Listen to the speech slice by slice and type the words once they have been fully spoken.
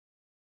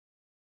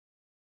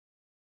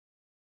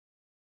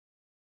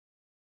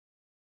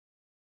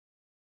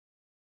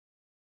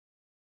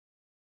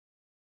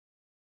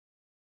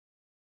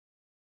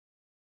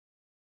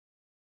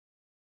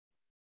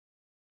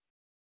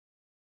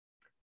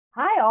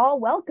Hi, all.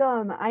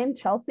 Welcome. I'm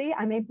Chelsea.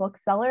 I'm a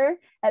bookseller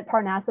at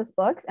Parnassus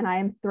Books, and I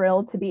am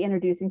thrilled to be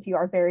introducing to you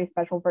our very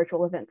special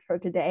virtual event for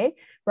today,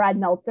 Brad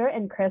Meltzer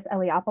and Chris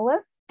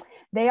Eliopoulos.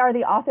 They are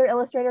the author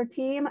illustrator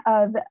team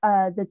of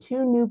the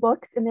two new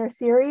books in their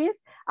series,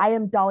 I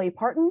Am Dolly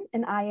Parton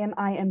and I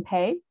Am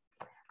Pay.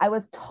 I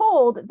was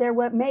told there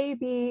may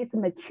be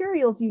some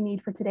materials you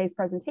need for today's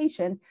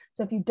presentation.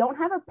 So if you don't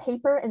have a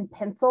paper and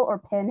pencil or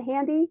pen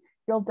handy,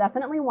 you'll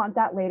definitely want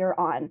that later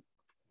on.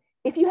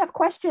 If you have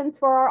questions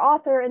for our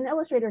author and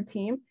illustrator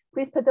team,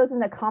 please put those in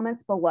the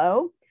comments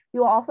below. We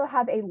will also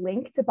have a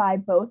link to buy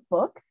both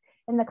books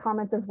in the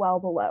comments as well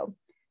below.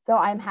 So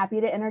I'm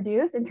happy to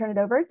introduce and turn it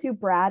over to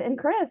Brad and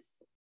Chris.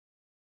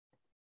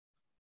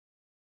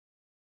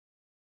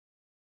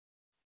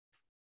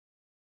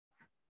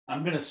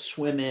 I'm going to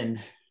swim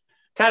in.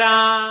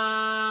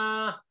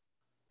 Ta-da!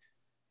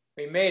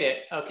 We made it.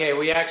 Okay,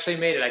 we actually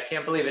made it. I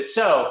can't believe it.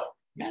 So,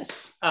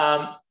 yes.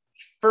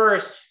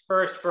 First,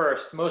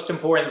 most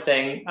important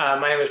thing.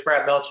 My name is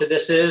Brad Meltzer.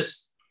 This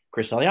is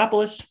Chris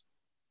Eliopoulos.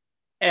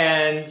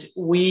 And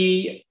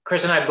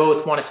Chris and I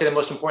both want to say the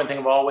most important thing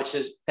of all, which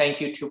is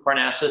thank you to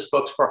Parnassus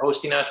Books for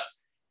hosting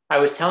us. I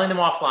was telling them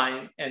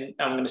offline, and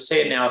I'm going to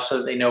say it now so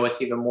that they know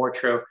it's even more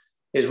true,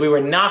 is we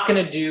were not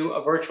going to do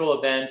a virtual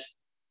event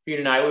for you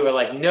tonight. We were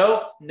like,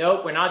 nope,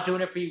 we're not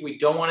doing it for you. We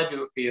don't want to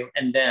do it for you.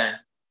 And then,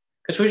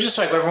 because we're just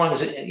like,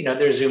 everyone's,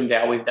 they're Zoomed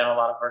out. We've done a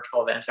lot of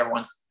virtual events.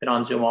 Everyone's been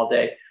on Zoom all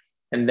day.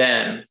 And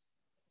then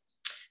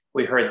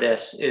we heard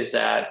this is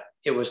that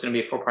it was going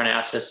to be for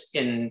Parnassus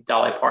in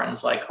Dolly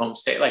Parton's home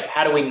state.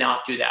 How do we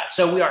not do that?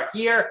 So we are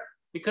here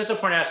because of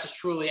Parnassus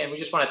truly. And we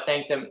just want to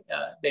thank them.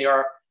 They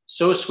are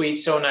so sweet,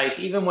 so nice.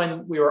 Even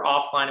when we were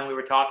offline and we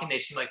were talking, they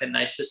seemed like the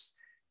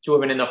nicest two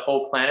women in the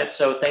whole planet.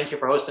 So thank you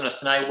for hosting us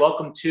tonight.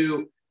 Welcome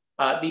to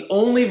the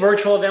only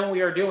virtual event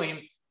we are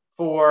doing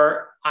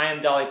for I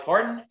Am Dolly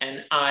Parton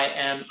and I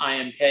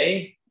Am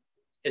Pay.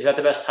 Is that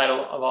the best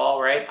title of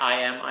all, right?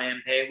 I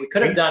Am Pay. We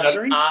could have done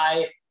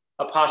I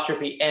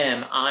apostrophe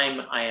M,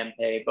 I Am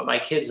Pay, but my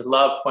kids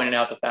love pointing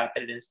out the fact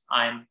that it is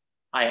I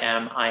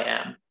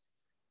am.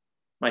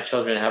 My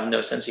children have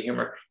no sense of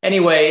humor.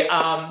 Anyway,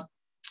 I'm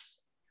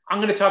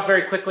going to talk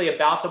very quickly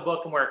about the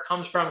book and where it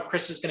comes from.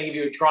 Chris is going to give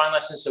you a drawing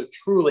lesson, so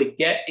truly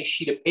get a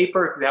sheet of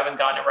paper if you haven't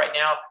gotten it right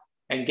now,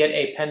 and get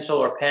a pencil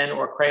or pen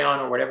or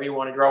crayon or whatever you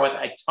want to draw with.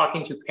 I'm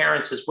talking to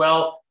parents as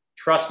well.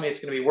 Trust me, it's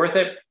going to be worth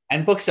it.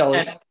 And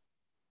booksellers.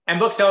 And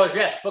booksellers,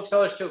 yes,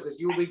 booksellers too, because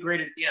you will be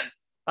graded at the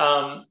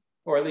end,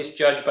 or at least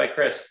judged by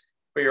Chris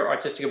for your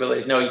artistic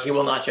abilities. No, he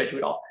will not judge you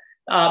at all.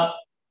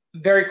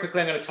 Very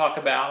quickly, I'm going to talk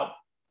about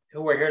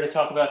who we're here to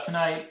talk about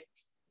tonight.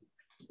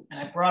 And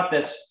I brought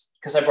this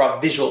because I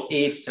brought visual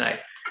aids tonight.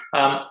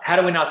 How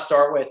do we not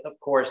start with, of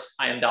course,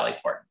 I Am Dolly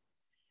Parton.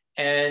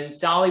 And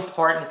Dolly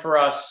Parton for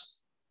us,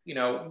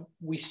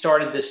 we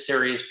started this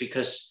series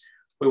because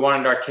we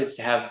wanted our kids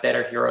to have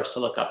better heroes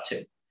to look up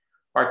to.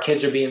 Our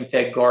kids are being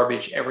fed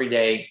garbage every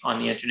day on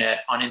the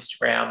internet, on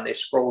Instagram. They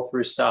scroll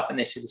through stuff and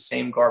they see the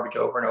same garbage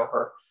over and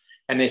over.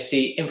 And they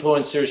see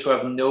influencers who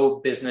have no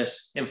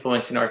business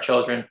influencing our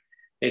children.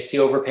 They see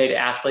overpaid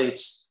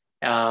athletes,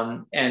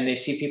 and they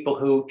see people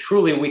who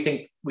truly we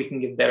think we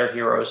can give better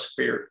heroes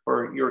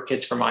for your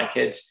kids, for my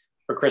kids,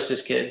 for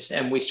Chris's kids.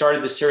 And we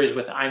started the series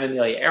with I Am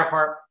Amelia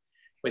Earhart.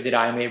 We did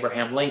I Am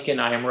Abraham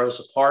Lincoln. I Am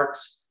Rosa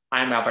Parks.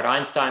 I Am Albert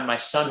Einstein. My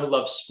son who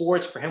loves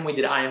sports, for him we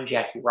did I Am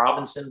Jackie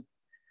Robinson.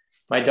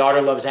 My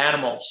daughter loves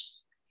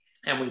animals,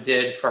 and we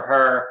did for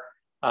her,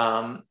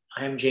 I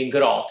Am Jane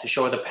Goodall, to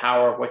show her the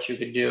power of what you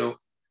could do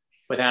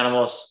with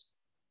animals.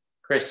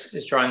 Chris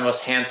is drawing the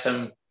most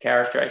handsome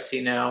character I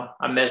see now.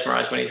 I'm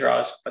mesmerized when he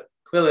draws, but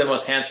clearly the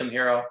most handsome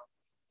hero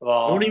of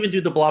all. I won't even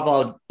do the blah,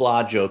 blah,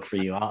 blah joke for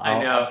you.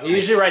 I know. He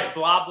usually writes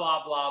blah,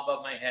 blah, blah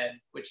above my head,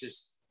 which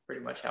is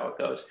pretty much how it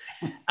goes.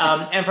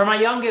 And for my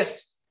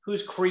youngest,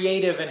 who's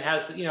creative and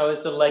has,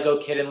 is a Lego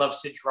kid and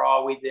loves to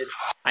draw, we did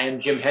I Am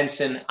Jim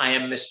Henson, I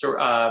Am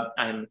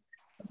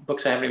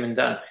books I haven't even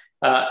done.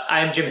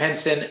 I Am Jim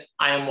Henson,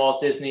 I Am Walt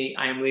Disney,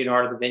 I Am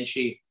Leonardo da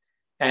Vinci.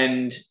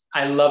 And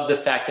I love the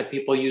fact that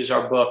people use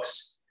our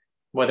books,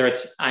 whether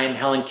it's I Am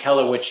Helen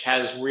Keller, which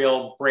has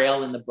real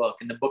braille in the book,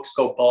 and the books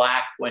go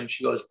black when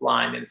she goes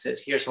blind, and it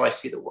says, here's how I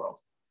see the world.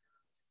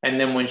 And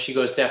then when she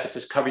goes deaf, it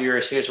says, cover your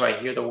ears, here's how I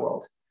hear the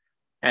world.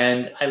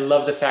 And I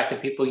love the fact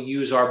that people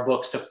use our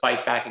books to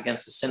fight back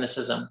against the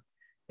cynicism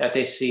that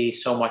they see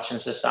so much in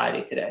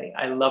society today.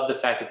 I love the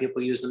fact that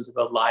people use them to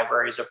build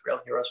libraries of real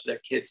heroes for their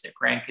kids, their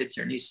grandkids,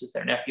 their nieces,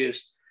 their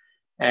nephews.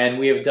 And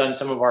we have done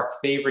some of our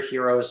favorite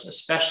heroes,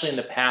 especially in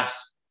the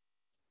past,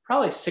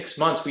 probably 6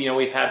 months.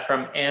 We've had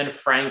from Anne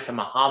Frank to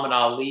Muhammad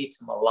Ali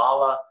to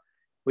Malala.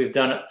 We've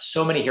done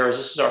so many heroes.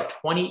 This is our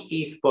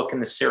 28th book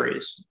in the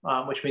series,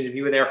 which means if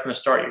you were there from the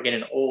start, you're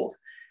getting old.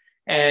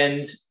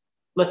 And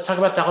let's talk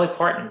about Dolly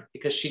Parton,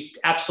 because she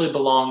absolutely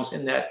belongs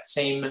in that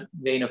same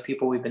vein of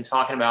people we've been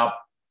talking about.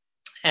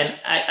 And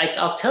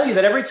I'll tell you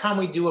that every time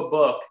we do a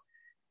book,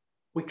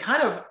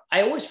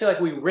 I always feel like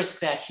we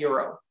risk that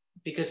hero,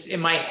 because in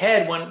my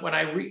head,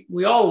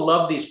 we all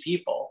love these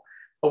people,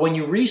 But when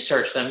you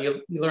research them,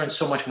 you learn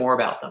so much more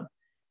about them.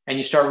 And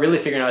you start really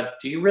figuring out,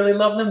 do you really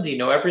love them? Do you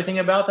know everything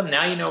about them?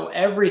 Now you know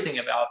everything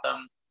about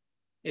them.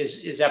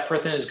 Is that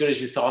person as good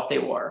as you thought they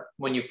were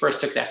when you first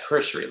took that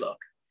cursory look?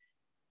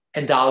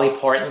 And Dolly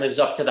Parton lives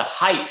up to the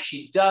hype.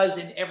 She does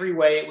in every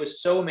way. It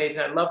was so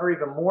amazing. I love her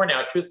even more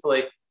now,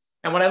 truthfully.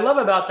 And what I love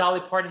about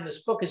Dolly Parton in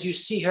this book is you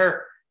see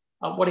her,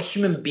 what a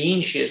human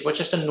being she is, what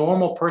just a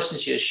normal person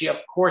she is. She,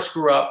 of course,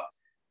 grew up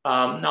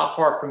not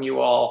far from you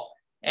all.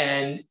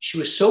 And she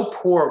was so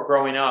poor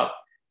growing up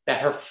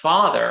that her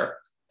father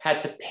had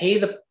to pay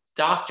the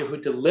doctor who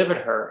delivered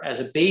her as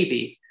a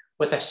baby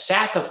with a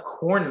sack of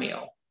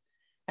cornmeal.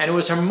 And it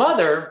was her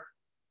mother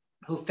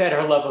who fed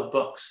her love of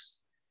books.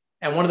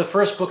 And one of the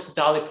first books that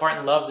Dolly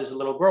Parton loved as a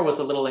little girl was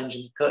The Little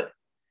Engine That Could.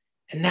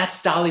 And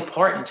that's Dolly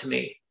Parton to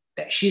me,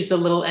 that she's the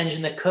little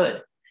engine that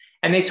could.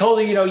 And they told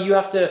her, you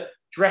have to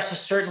dress a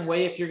certain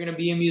way if you're going to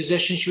be a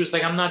musician. She was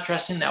like, I'm not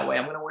dressing that way.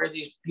 I'm going to wear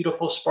these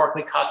beautiful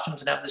sparkly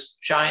costumes and have this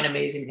giant,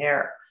 amazing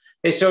hair.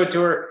 They said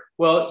to her,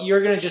 well,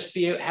 you're going to just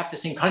have to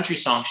sing country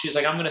songs. She's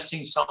like, I'm going to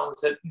sing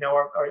songs that,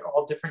 are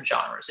all different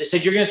genres. They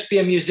said, you're going to be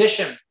a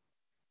musician.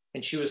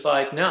 And she was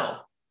like, no,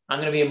 I'm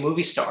going to be a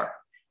movie star.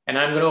 And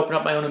I'm going to open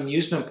up my own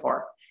amusement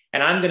park.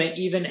 And I'm going to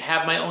even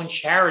have my own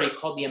charity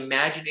called the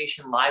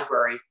Imagination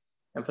Library.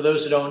 And for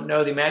those who don't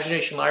know, the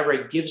Imagination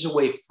Library gives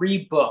away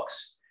free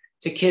books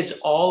to kids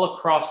all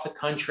across the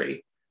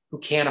country who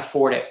can't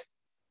afford it.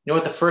 You know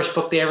what the first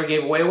book they ever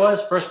gave away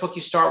was? First book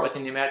you start with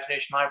in the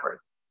Imagination Library.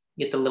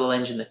 You get The Little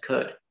Engine That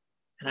Could.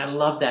 And I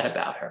love that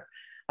about her.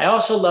 I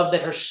also love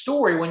that her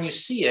story, when you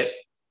see it,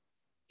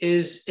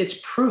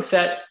 it's proof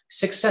that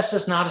success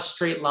is not a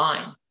straight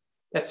line,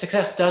 that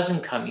success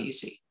doesn't come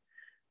easy.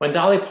 When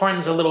Dolly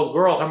Parton's a little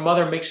girl, her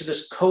mother makes her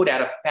this coat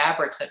out of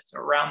fabrics that's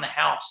around the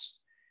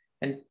house.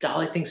 And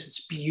Dolly thinks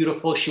it's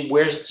beautiful. She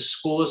wears it to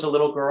school as a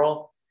little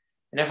girl.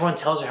 And everyone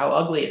tells her how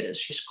ugly it is.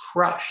 She's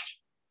crushed.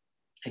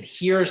 And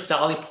here's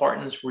Dolly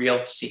Parton's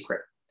real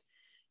secret,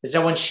 is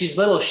that when she's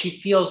little, she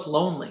feels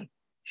lonely.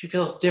 She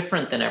feels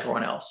different than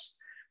everyone else.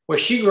 Where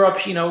she grew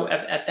up,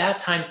 at that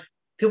time,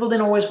 people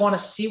didn't always want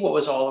to see what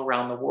was all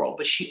around the world,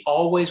 but she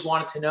always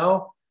wanted to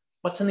know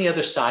what's on the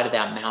other side of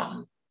that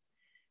mountain.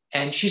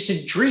 And she used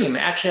to dream,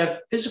 actually have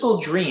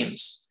physical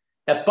dreams,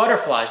 that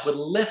butterflies would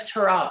lift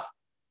her up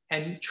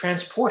and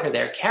transport her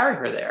there, carry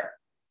her there.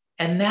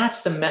 And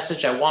that's the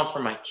message I want for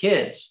my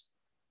kids.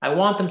 I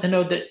want them to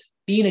know that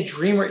being a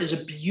dreamer is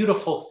a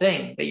beautiful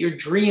thing, that your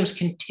dreams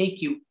can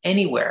take you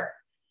anywhere.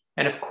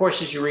 And of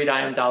course, as you read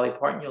I Am Dolly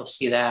Parton, you'll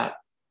see that.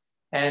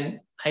 And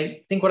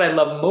I think what I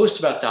love most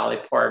about Dolly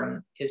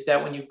Parton is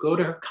that when you go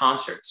to her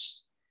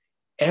concerts,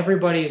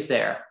 everybody's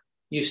there.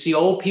 You see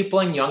old people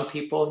and young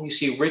people, you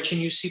see rich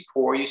and you see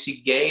poor, you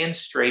see gay and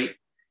straight,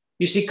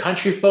 you see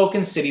country folk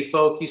and city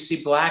folk, you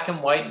see black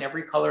and white and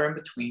every color in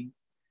between.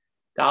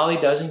 Dolly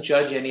doesn't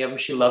judge any of them.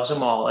 She loves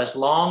them all as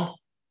long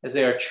as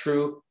they are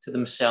true to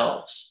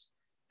themselves.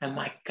 And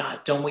my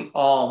God, don't we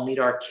all need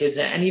our kids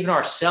and even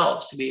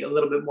ourselves to be a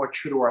little bit more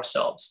true to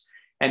ourselves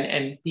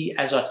and be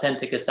as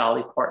authentic as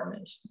Dolly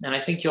Parton is. And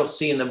I think you'll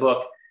see in the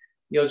book,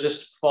 you'll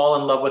just fall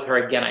in love with her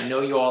again. I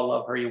know you all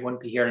love her. You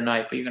wouldn't be here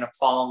tonight, but you're going to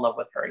fall in love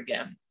with her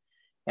again.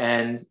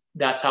 And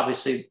that's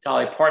obviously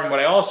Dolly Parton.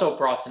 What I also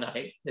brought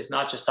tonight is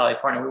not just Dolly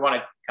Parton. We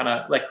want to kind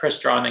of let Chris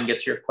draw and then get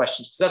to your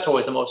questions, because that's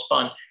always the most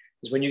fun,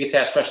 is when you get to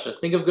ask questions. So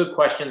think of good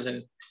questions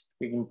and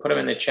we can put them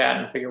in the chat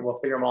and we'll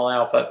figure them all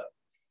out. But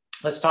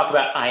let's talk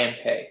about I Am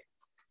Pei.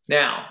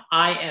 Now,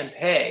 I Am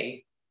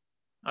Pei.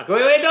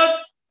 Wait, don't.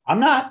 I'm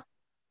not.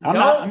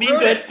 I'm being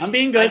good. I'm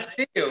being good. I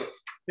see you.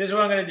 This is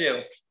what I'm going to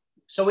do.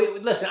 So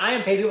listen, I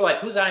Am Pei, people are like,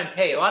 who's I Am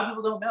Pei? A lot of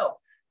people don't know.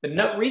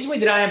 The reason we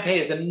did I Am Pei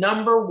is the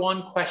number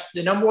one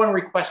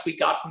request we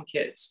got from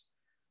kids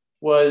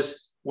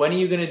was, when are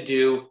you going to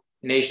do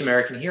an Asian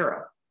American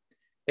hero?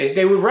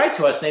 They would write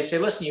to us and they'd say,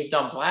 listen, you've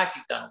done black,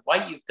 you've done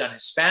white, you've done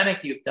Hispanic,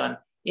 you've done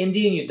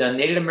Indian, you've done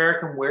Native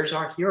American. Where's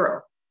our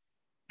hero?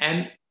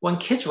 And when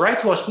kids write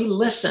to us, we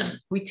listen.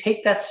 We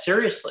take that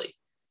seriously.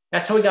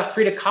 That's how we got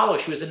Frida Kahlo.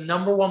 She was the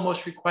number one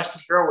most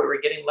requested hero we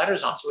were getting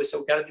letters on. So we said,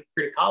 we got to do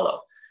Frida Kahlo.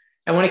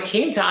 And when it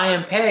came to I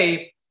Am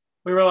Pei,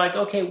 we were like,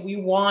 okay, we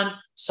want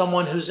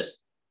someone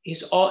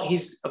he's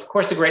of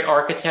course the great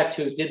architect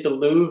who did the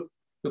Louvre,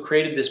 who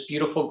created this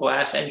beautiful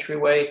glass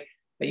entryway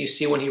that you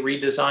see when he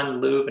redesigned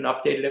the Louvre and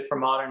updated it for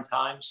modern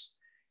times.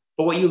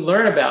 But what you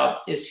learn about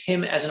is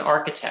him as an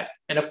architect.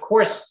 And of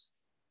course,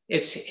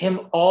 it's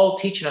him all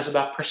teaching us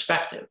about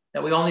perspective,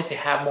 that we all need to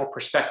have more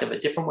perspective, a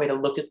different way to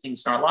look at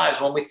things in our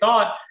lives. When we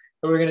thought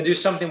that we were going to do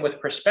something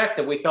with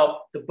perspective, we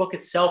felt the book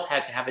itself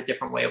had to have a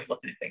different way of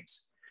looking at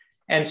things.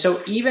 And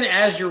so even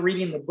as you're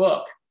reading the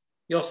book,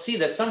 you'll see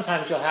that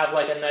sometimes you'll have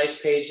like a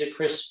nice page that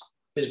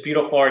his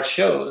beautiful art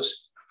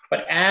shows.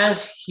 But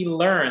as he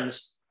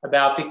learns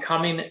about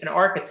becoming an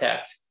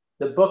architect,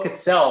 the book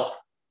itself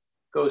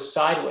goes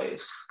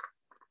sideways.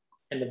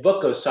 And the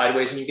book goes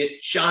sideways and you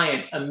get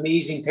giant,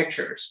 amazing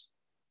pictures,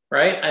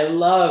 right? I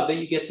love that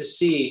you get to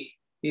see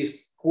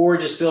these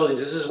gorgeous buildings.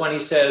 This is when he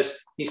says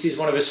he sees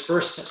one of his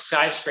first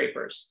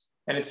skyscrapers.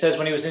 And it says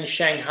when he was in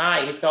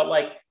Shanghai, he felt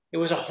like it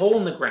was a hole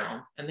in the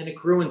ground, and then it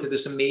grew into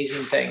this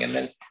amazing thing. And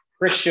then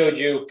Chris showed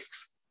you,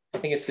 I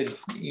think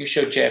you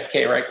showed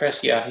JFK, right,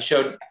 Chris? Yeah,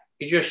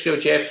 he just showed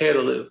JFK or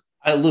the Louvre?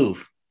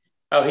 Louvre.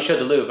 Oh, he showed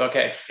the Louvre.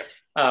 Okay.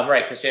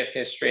 Right, because JFK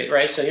is straight,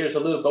 right? So here's the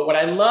Louvre. But what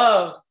I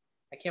love,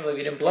 I can't believe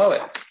you didn't blow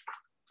it.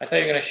 I thought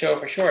you were going to show it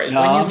for sure. Is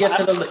when you get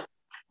to the...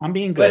 I'm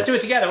being good. Let's do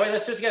it together. Wait,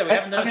 let's do it together. We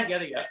haven't done it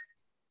together yet.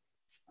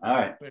 All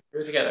right. We're going to do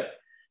it together.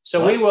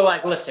 So we were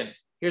like, listen,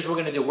 here's what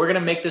we're going to do. We're going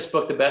to make this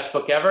book the best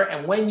book ever.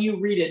 And when you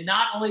read it,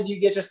 not only do you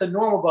get just a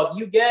normal book,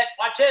 you get,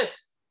 watch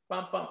this.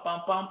 Bum, bum,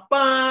 bum, bum,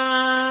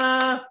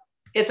 bum.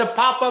 It's a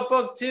pop-up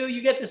book too.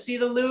 You get to see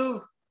the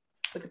Louvre.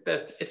 Look at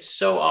this. It's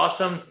so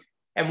awesome.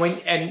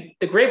 And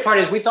the great part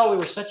is we thought we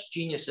were such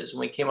geniuses when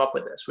we came up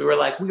with this. We were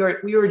like,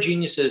 we were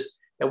geniuses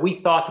that we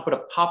thought to put a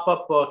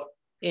pop-up book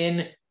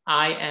in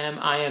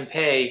I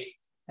Pay.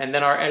 And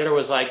then our editor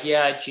was like,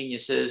 yeah,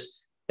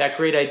 geniuses. That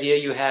great idea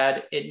you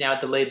had, it now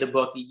delayed the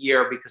book a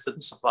year because of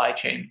the supply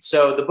chain.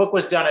 So the book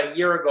was done a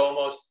year ago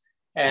almost.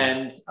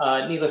 And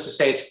needless to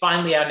say, it's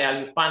finally out now.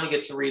 You finally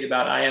get to read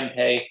about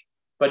Pay,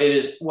 but it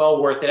is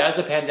well worth it. As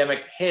the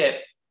pandemic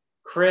hit,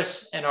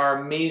 Chris and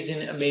our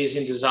amazing,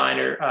 amazing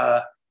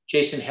designer,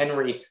 Jason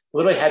Henry,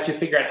 literally had to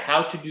figure out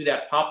how to do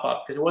that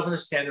pop-up because it wasn't a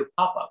standard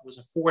pop-up. It was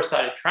a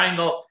 4-sided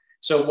triangle.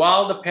 So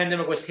while the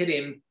pandemic was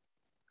hitting,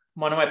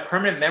 one of my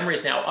permanent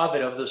memories now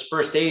of those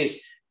first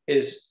days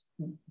is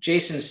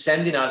Jason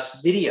sending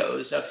us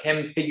videos of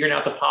him figuring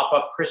out the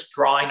pop-up, Chris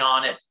drawing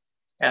on it.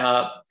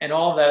 And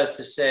all of that is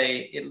to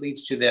say, it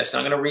leads to this. And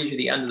I'm going to read you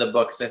the end of the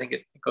book because I think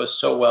it goes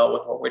so well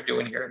with what we're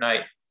doing here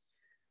tonight.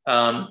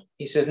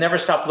 He says, never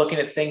stop looking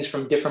at things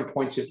from different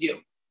points of view.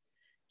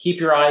 Keep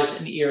your eyes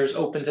and ears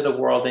open to the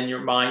world and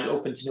your mind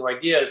open to new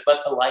ideas. Let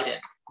the light in.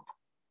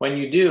 When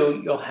you do,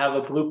 you'll have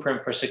a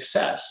blueprint for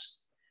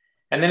success.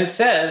 And then it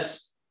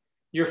says,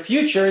 your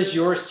future is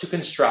yours to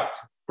construct,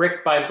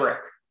 brick by brick.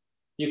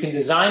 You can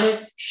design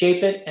it,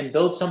 shape it, and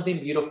build something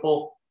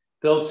beautiful,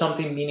 build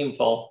something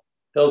meaningful,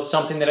 build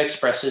something that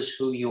expresses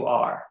who you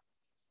are.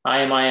 I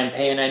am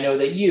Pay, and I know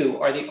that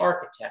you are the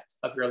architect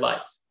of your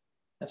life.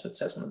 That's what it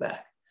says in the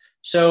back.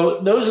 So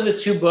those are the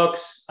 2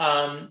 books.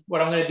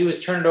 What I'm going to do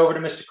is turn it over to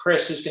Mr.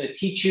 Chris, who's going to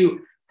teach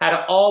you how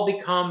to all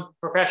become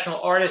professional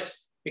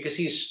artists because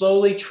he's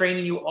slowly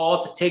training you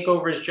all to take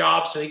over his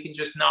job so he can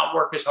just not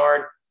work as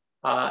hard.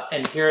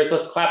 And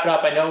let's clap it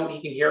up. I know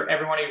he can hear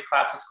every one of your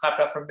claps. Let's clap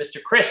it up for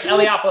Mr. Chris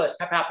Eliopoulos.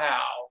 Pow, pow,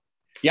 pow.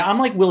 Yeah, I'm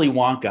like Willy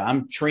Wonka.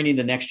 I'm training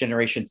the next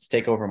generation to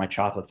take over my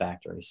chocolate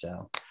factory.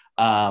 So,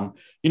 what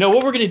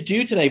we're going to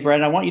do today,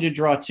 Brad, I want you to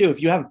draw too.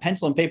 If you have a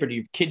pencil and paper, do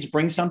your kids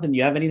bring something? Do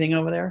you have anything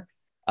over there?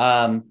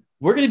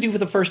 We're going to do for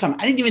the first time.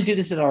 I didn't even do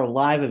this at our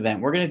live event.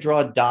 We're going to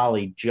draw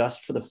Dolly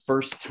just for the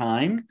first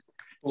time.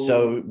 Ooh.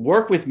 So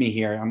work with me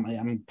here. I'm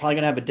probably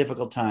going to have a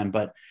difficult time,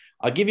 but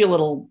I'll give you a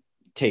little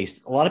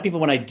taste. A lot of people,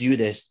 when I do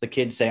this, the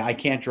kids say, I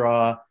can't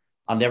draw.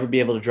 I'll never be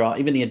able to draw.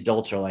 Even the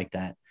adults are like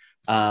that.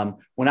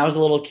 When I was a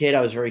little kid,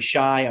 I was very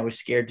shy. I was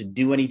scared to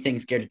do anything,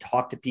 scared to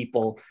talk to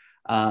people.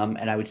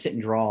 And I would sit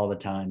and draw all the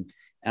time.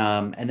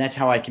 And that's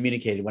how I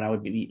communicated. When I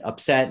would be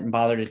upset and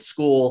bothered at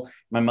school,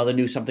 my mother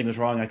knew something was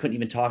wrong. I couldn't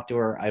even talk to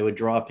her. I would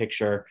draw a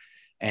picture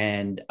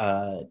and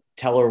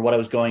tell her what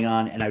was going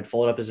on. And I would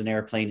fold it up as an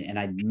airplane and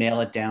I'd mail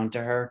it down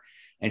to her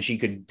and she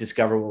could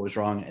discover what was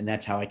wrong. And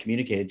that's how I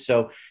communicated.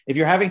 So if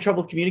you're having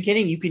trouble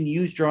communicating, you can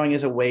use drawing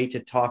as a way to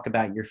talk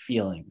about your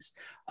feelings.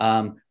 But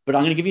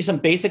I'm going to give you some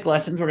basic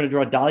lessons. We're going to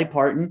draw Dolly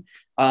Parton.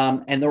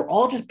 And they're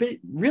all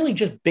really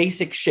just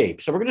basic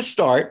shapes. So we're going to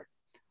start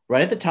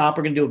right at the top.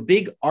 We're going to do a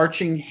big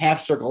arching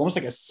half circle, almost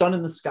like a sun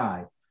in the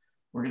sky.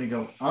 We're going to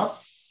go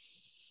up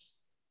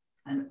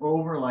and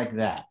over like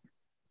that.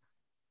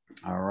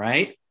 All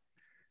right.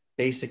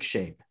 Basic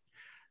shape.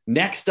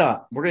 Next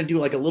up, we're going to do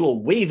like a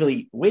little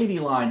wavy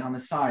line on the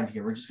side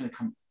here. We're just going to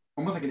come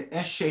almost like an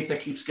S shape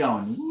that keeps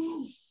going.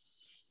 Woo.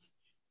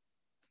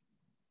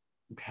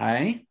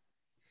 Okay.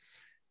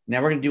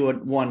 Now we're going to do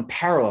one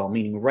parallel,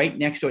 meaning right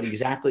next to it,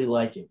 exactly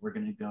like it. We're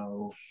going to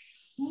go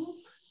whoop,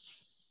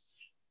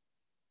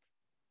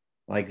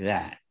 like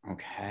that.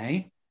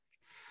 Okay.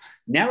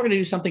 Now we're going to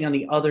do something on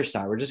the other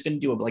side. We're just going to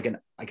do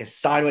like a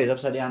sideways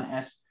upside down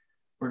S.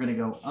 We're going to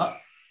go up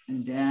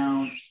and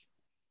down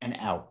and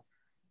out.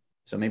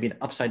 So maybe an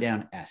upside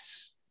down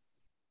S.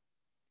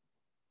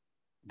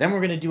 Then we're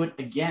going to do it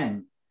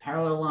again,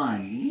 parallel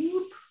line.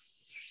 Whoop.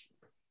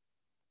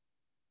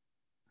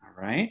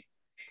 All right.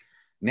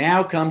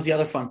 Now comes the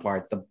other fun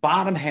part. The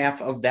bottom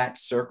half of that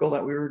circle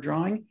that we were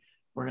drawing,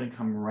 we're going to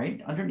come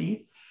right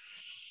underneath.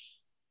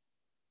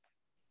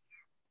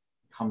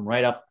 Come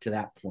right up to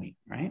that point,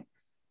 right?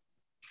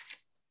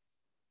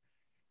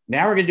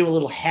 Now we're going to do a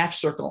little half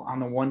circle on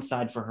the one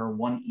side for her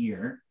one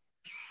ear.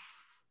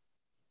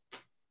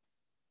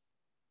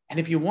 And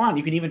if you want,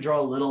 you can even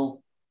draw a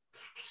little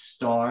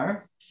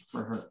star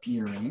for her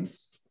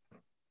earrings.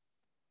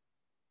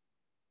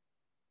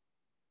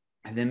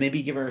 And then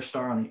maybe give her a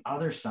star on the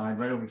other side,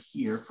 right over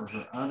here for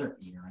her other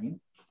earring.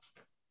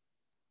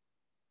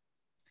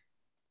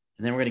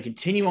 And then we're going to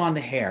continue on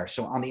the hair.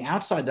 So on the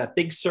outside, that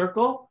big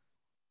circle,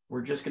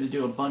 we're just going to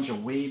do a bunch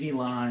of wavy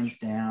lines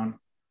down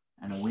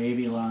and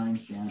wavy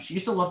lines down. She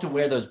used to love to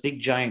wear those big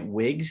giant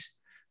wigs.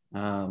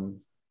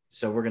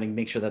 So we're going to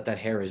make sure that that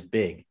hair is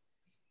big.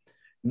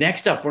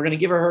 Next up, we're going to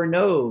give her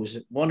nose.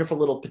 Wonderful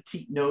little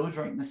petite nose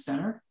right in the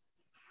center.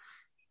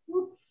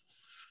 Whoop.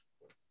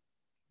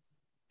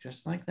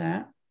 Just like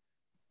that.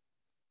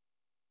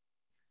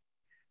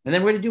 And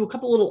then we're going to do a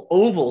couple little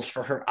ovals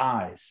for her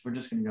eyes. We're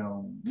just going to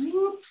go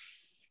whoop,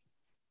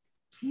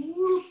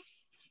 whoop.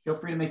 Feel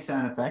free to make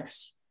sound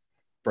effects,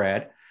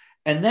 Brad.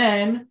 And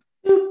then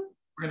we're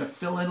going to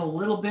fill in a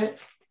little bit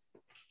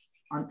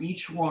on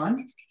each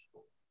one.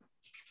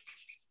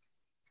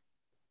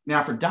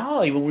 Now for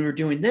Dolly, when we were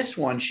doing this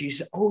one,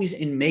 she's always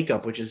in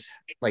makeup, which is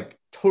like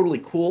totally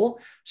cool.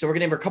 So we're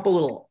going to have her a couple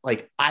little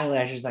like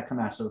eyelashes that come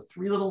out. So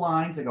 3 little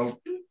lines that go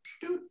doot,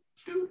 doot,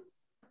 doot,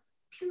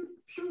 doot,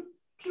 doot,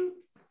 doot,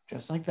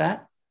 just like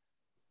that.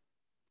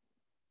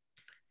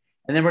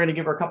 And then we're going to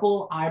give her a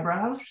couple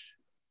eyebrows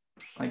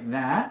like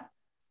that.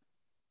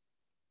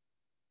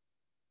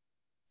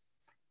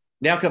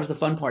 Now comes the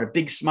fun part, a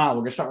big smile.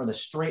 We're going to start with a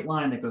straight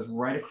line that goes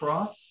right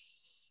across.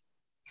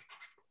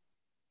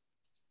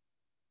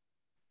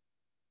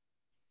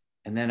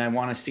 And then I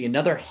want to see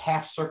another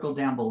half circle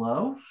down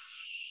below.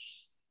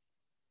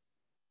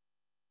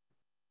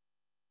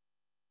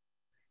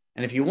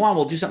 And if you want,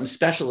 we'll do something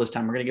special this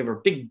time. We're going to give her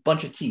a big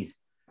bunch of teeth.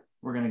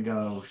 We're going to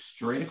go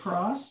straight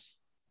across.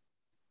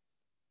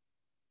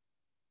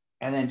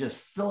 And then just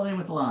fill it in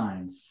with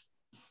lines.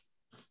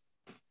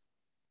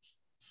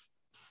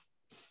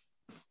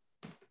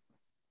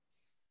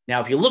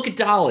 Now, if you look at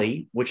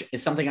Dolly, which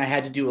is something I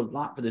had to do a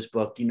lot for this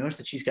book, you notice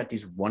that she's got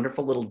these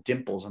wonderful little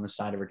dimples on the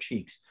side of her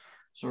cheeks.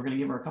 So we're going to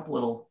give her a couple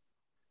little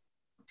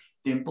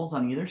dimples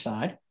on either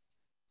side.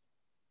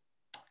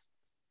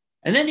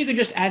 And then you can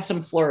just add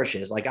some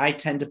flourishes. Like I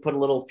tend to put a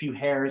little few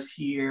hairs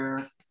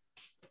here.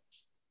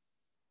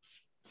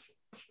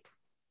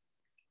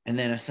 And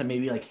then some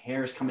maybe like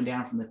hairs coming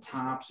down from the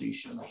top. So you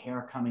show the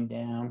hair coming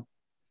down.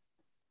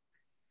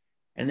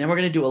 And then we're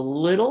going to do a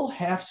little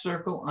half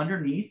circle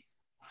underneath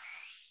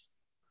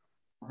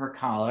her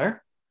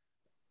collar.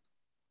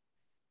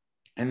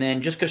 And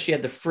then just because she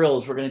had the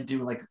frills, we're going to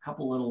do like a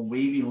couple little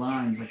wavy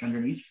lines like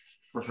underneath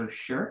for her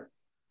shirt.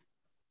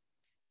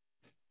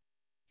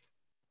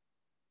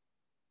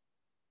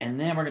 And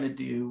then we're going to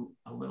do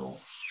a little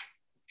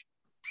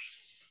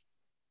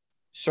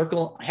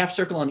circle, half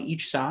circle on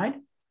each side.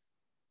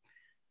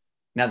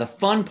 Now the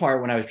fun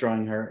part when I was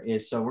drawing her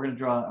is, so we're going to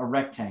draw a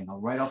rectangle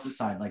right off the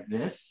side like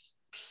this.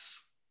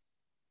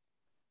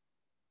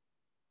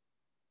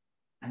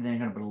 And then I'm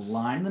going to put a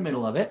line in the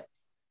middle of it.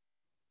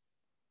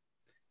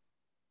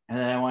 And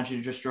then I want you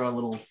to just draw a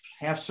little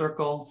half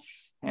circle,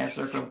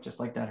 just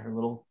like that, her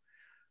little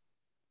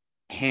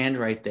hand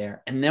right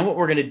there. And then what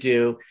we're going to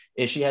do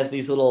is she has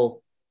these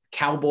little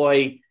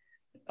cowboy,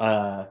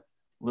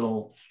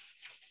 little,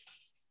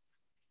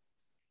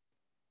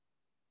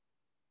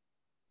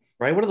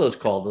 right? What are those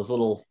called? Those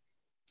little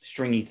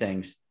stringy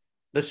things.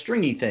 The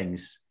stringy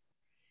things.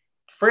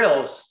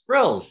 Frills.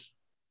 Frills.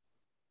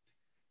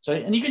 So,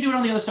 and you can do it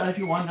on the other side if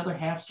you want, another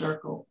half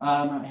circle,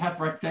 half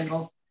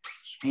rectangle,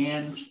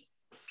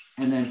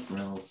 and then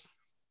frills.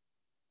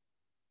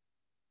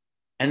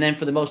 And then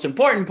for the most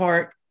important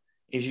part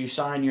is you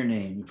sign your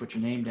name. You put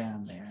your name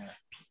down there,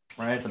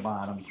 right at the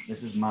bottom.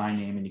 This is my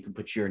name, and you can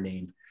put your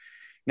name.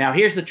 Now,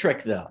 here's the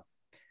trick, though.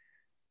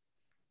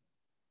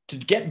 To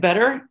get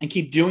better and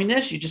keep doing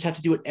this, you just have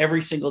to do it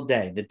every single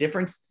day. The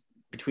difference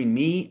between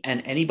me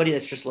and anybody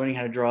that's just learning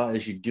how to draw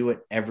is you do it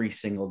every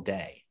single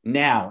day.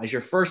 Now, as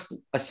your first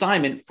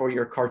assignment for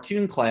your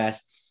cartoon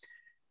class,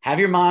 have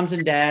your moms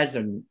and dads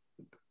and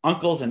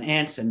uncles and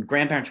aunts and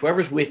grandparents,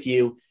 whoever's with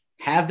you,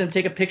 have them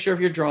take a picture of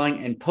your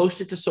drawing and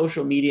post it to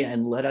social media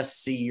and let us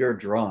see your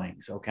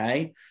drawings,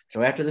 okay?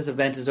 So after this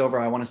event is over,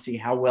 I want to see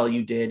how well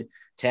you did.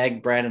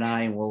 Tag Brad and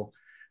I, and we'll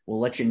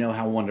let you know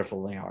how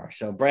wonderful they are.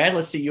 So Brad,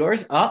 let's see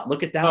yours. Oh,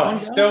 look at that one.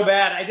 It's so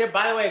bad. I did,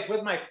 by the way, it's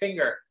with my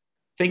finger.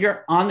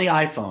 Finger on the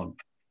iPhone.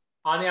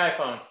 On the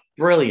iPhone.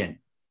 Brilliant.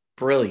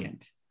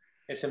 Brilliant.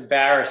 It's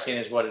embarrassing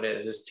is what it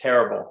is. It's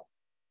terrible.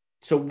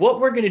 So what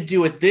we're going to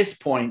do at this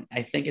point,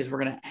 I think, is we're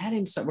going to add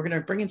in some, we're going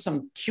to bring in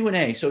some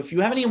Q&A. So if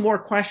you have any more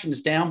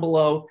questions down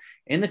below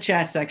in the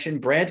chat section,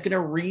 Brad's going to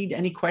read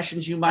any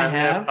questions you might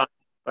have.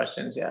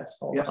 Questions, yes.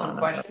 Hold you have on. some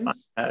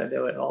questions? How to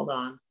do it. Hold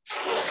on.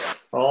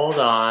 Hold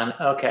on.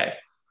 Okay.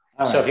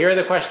 All right. So here are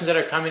the questions that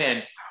are coming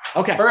in.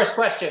 Okay. First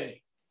question.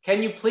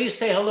 Can you please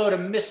say hello to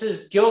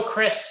Mrs.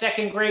 Gilchrist,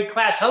 second grade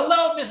class?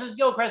 Hello, Mrs.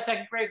 Gilchrist,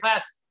 second grade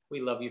class.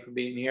 We love you for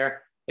being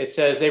here. It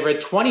says they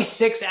read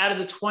 26 out of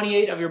the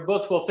 28 of your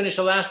books. We'll finish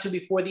the last 2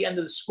 before the end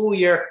of the school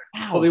year.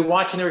 Wow. We'll be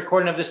watching the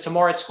recording of this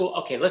tomorrow at school.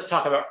 Okay, let's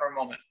talk about it for a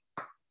moment.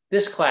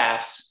 This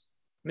class,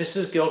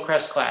 Mrs.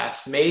 Gilchrist's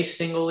class, may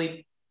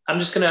singly, I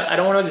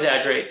don't want to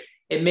exaggerate.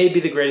 It may be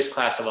the greatest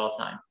class of all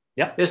time.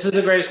 Yep. This is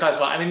the greatest class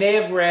of all. I mean, they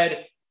have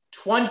read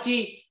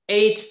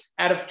 28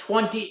 out of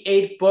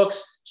 28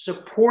 books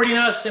supporting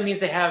us. It means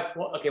they have,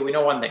 well, okay, we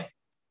know one thing.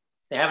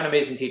 They have an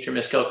amazing teacher.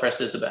 Miss Gilchrist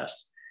is the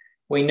best.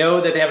 We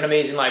know that they have an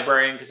amazing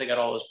librarian because they got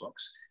all those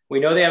books. We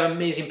know they have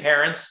amazing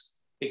parents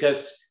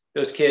because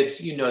those kids,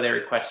 they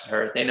requested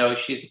her. They know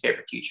she's the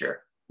favorite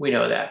teacher. We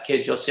know that.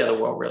 Kids, you'll see how the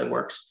world really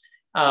works.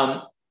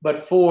 But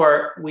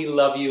 4, we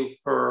love you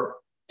for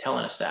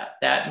telling us that.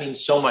 That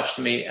means so much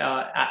to me.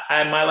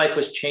 My life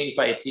was changed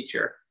by a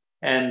teacher.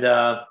 And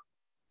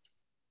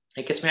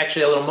it gets me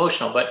actually a little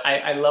emotional, but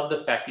I love the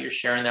fact that you're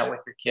sharing that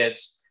with your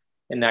kids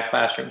in that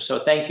classroom. So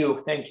thank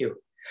you. Thank you.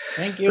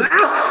 Thank you.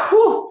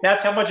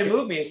 That's how much it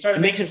moved me. It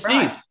started making me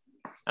sneeze.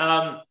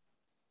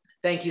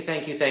 Thank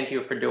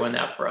you for doing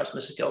that for us,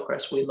 Mrs.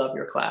 Gilchrist. We love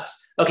your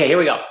class. Okay, here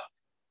we go.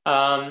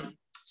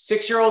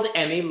 6-year-old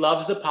Emmy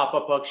loves the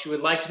pop-up book. She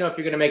would like to know if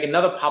you're going to make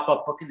another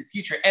pop-up book in the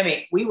future.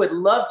 Emmy, we would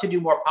love to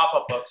do more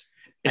pop-up books.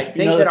 I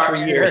think that our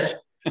editor,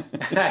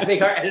 I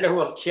think our editor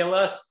will kill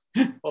us.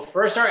 Well,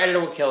 first our editor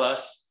will kill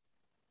us,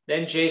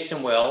 then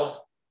Jason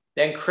will,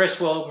 then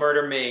Chris will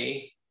murder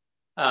me.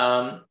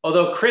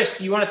 Although Chris,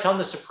 you want to tell them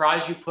the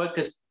surprise you put?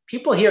 Because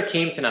people here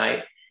came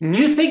tonight. Mm-hmm.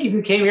 You think if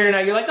you came here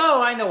tonight, you're like,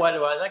 oh, I know what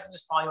it was. I can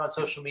just follow you on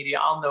social media.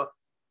 I'll know.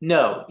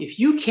 No, if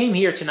you came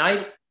here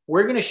tonight,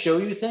 we're going to show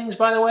you things,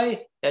 by the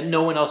way, that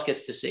no one else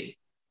gets to see.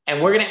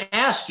 And we're going to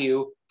ask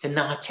you to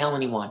not tell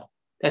anyone.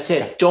 That's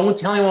it. Don't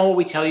tell anyone what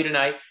we tell you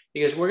tonight,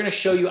 because we're going to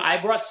show you. I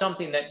brought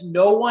something that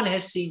no one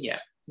has seen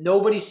yet.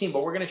 Nobody's seen,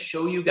 but we're going to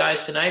show you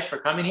guys tonight for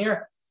coming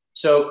here.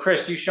 So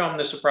Chris, you show them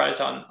the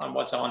surprise on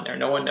what's on there.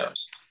 No one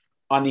knows.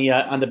 On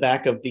the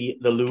back of the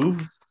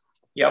Louvre.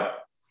 Yep.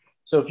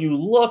 So if you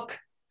look,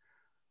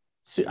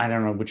 I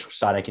don't know which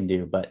side I can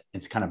do, but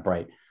it's kind of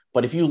bright.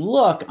 But if you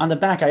look on the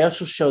back, I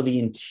also show the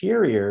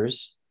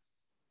interiors,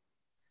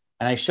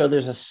 and I show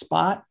there's a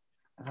spot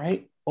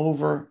right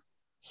over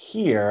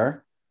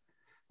here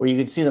where you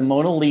can see the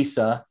Mona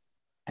Lisa,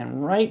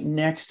 and right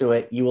next to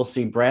it, you will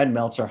see Brad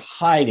Meltzer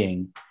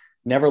hiding,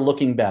 never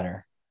looking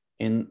better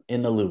in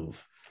the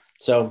Louvre.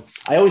 So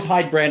I always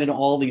hide Brad in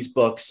all these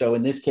books. So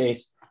in this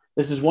case,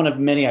 this is one of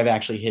many I've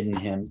actually hidden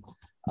him.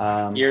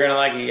 You're gonna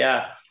like it,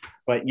 yeah.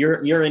 But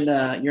you're in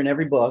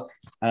every book,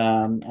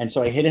 and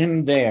so I hid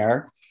him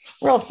there.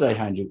 Where else did I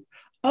hide you?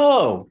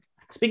 Oh,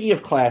 speaking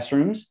of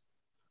classrooms,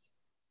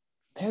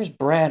 there's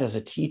Brad as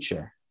a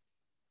teacher.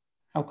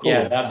 How cool!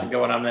 Yeah, that's a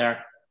good one on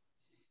there.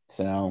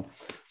 So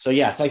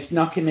yes, I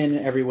snuck him in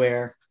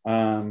everywhere.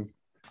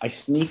 I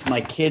sneak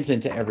my kids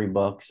into every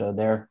book, so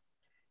they're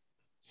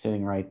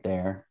sitting right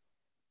there.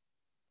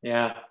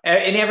 Yeah,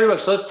 in every book.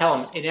 So let's tell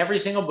them, in every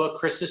single book,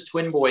 Chris's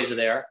twin boys are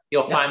there.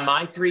 You'll find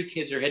my 3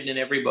 kids are hidden in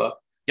every book.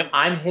 Yep.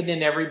 I'm hidden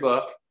in every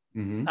book.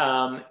 Mm-hmm.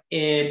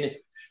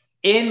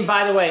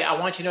 By the way, I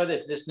want you to know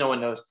this no one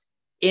knows.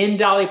 In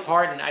Dolly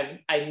Parton,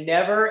 I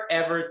never,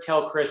 ever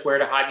tell Chris where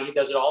to hide. He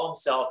does it all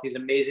himself. He's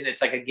amazing.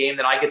 It's like a game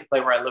that I get to play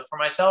where I look for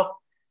myself.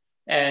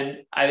 And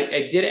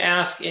I did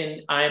ask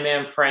in I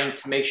Am Frank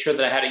to make sure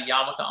that I had a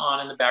yarmulke on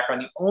in the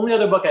background. The only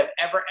other book I've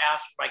ever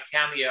asked for my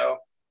cameo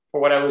for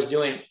what I was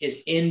doing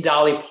is in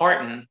Dolly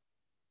Parton.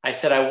 I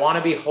said, I want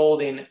to be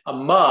holding a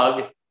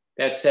mug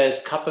that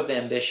says Cup of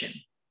Ambition.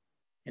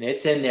 And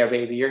it's in there,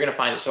 baby. You're going to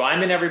find it. So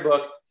I'm in every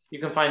book. You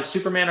can find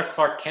Superman or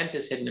Clark Kent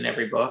is hidden in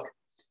every book.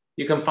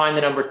 You can find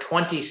the number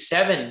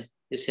 27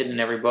 is hidden in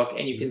every book.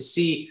 And you can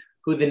see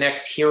who the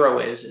next hero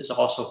is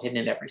also hidden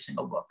in every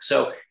single book.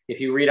 So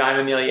if you read I'm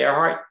Amelia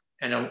Earhart,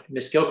 and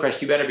Miss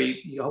Gilchrist, I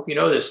hope you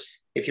know this.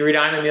 If you read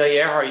I'm Amelia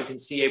Earhart, you can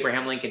see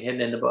Abraham Lincoln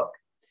hidden in the book.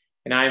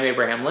 And I Am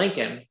Abraham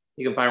Lincoln,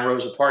 you can find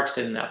Rosa Parks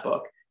hidden in that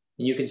book.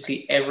 And you can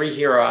see every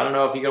hero. I don't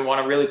know if you're going to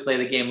want to really play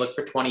the game. Look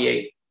for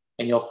 28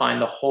 and you'll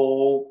find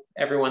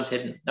everyone's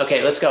hidden.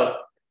 Okay, let's go.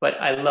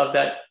 But I love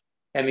that,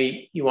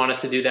 Emmy, you want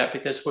us to do that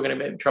because we're going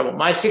to be in trouble.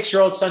 My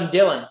 6-year-old son,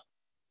 Dylan,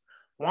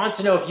 wants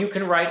to know if you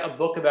can write a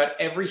book about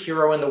every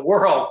hero in the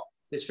world.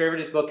 His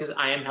favorite book is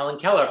I Am Helen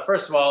Keller.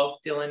 First of all,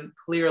 Dylan,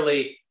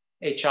 clearly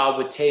a child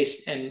with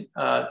taste and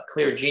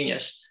clear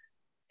genius.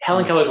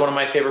 Helen Keller is one of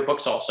my favorite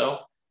books also.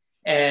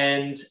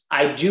 And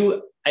I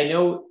do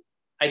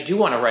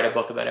want to write a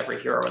book about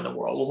every hero in the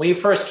world. When we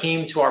first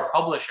came to our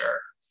publisher,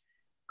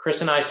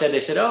 Chris and I said,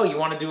 they said, oh, you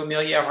want to do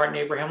Amelia Earhart and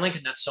Abraham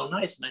Lincoln? That's so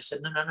nice. And I said,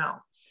 no.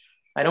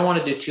 I don't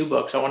want to do 2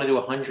 books. I want to do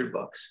 100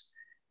 books.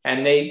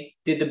 And they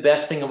did the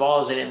best thing of all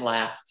is they didn't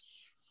laugh.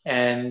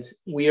 And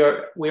we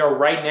are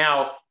right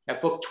now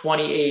at book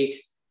 28.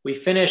 We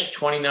finished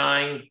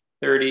 29,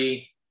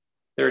 30,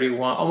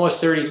 31,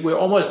 almost 30. We're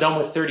almost done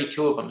with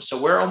 32 of them. So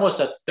we're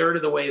almost a third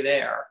of the way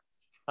there.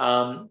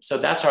 So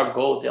that's our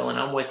goal, Dylan.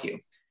 I'm with you.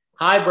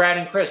 Hi, Brad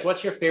and Chris.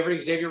 What's your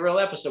favorite Xavier Riddle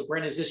episode?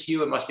 Bryn, is this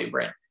you? It must be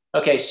Bryn.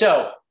 Okay,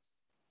 so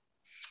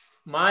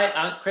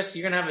Chris,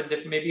 you're gonna have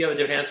maybe you have a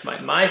different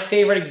answer. My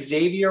favorite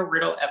Xavier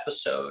Riddle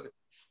episode.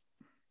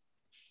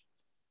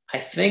 I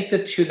think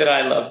the 2 that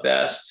I love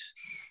best.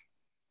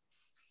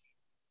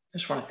 I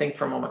just want to think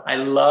for a moment. I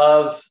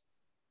love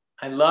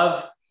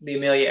the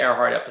Amelia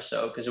Earhart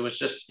episode because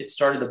it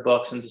started the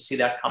books, and to see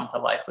that come to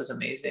life was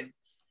amazing.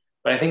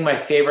 But I think my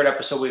favorite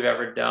episode we've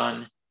ever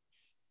done.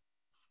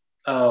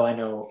 Oh, I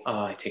know.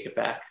 Oh, I take it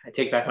back. I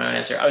take back my own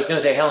answer. I was going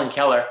to say Helen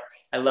Keller.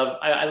 I love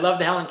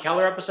the Helen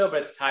Keller episode,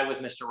 but it's tied with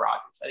Mr.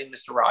 Rogers. I think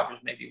Mr. Rogers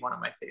may be one of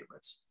my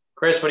favorites.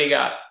 Chris, what do you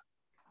got?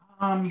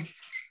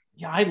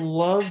 Yeah, I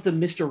love the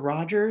Mr.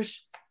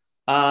 Rogers.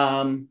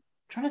 God,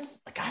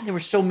 there were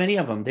so many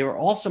of them. They were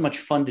all so much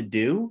fun to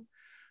do.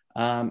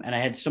 And I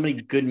had so many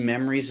good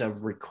memories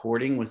of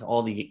recording with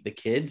all the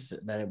kids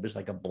that it was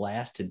like a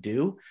blast to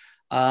do.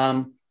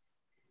 Man,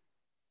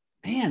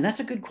 that's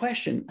a good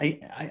question.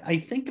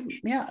 I think,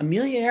 yeah,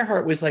 Amelia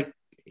Earhart was like,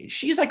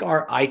 she's like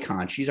our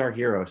icon. She's our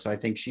hero. So I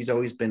think she's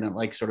always been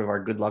like sort of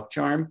our good luck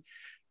charm.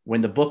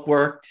 When the book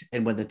worked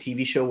and when the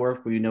TV show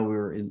worked, we know we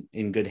were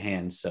in good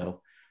hands.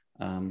 So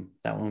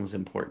that one was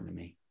important to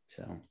me.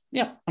 So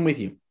yeah, I'm with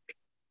you.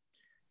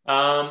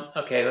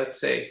 Okay, let's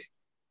see.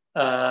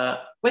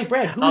 Wait,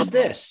 Brad, who is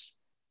this?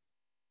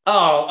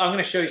 Oh, I'm going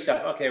to show you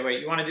stuff. Okay, wait,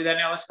 you want to do that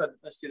now? Let's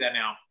do that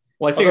now.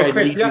 Well, I figured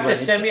Chris, you have to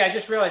send me. I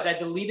just realized I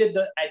deleted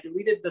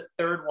the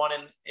third one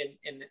in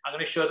I'm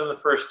going to show them the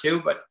first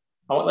two, but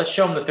let's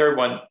show them the third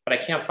one, but I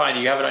can't find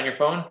it. You have it on your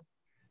phone?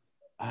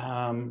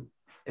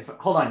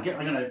 Hold on, I'm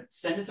going to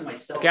send it to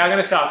myself. Okay, I'm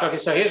going to talk. Okay,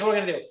 so here's what we're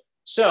going to do.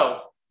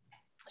 So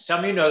some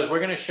of you knows we're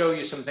going to show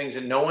you some things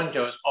that no one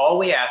knows. All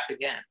we ask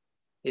again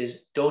is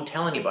don't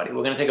tell anybody.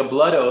 We're going to take a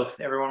blood oath,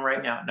 everyone,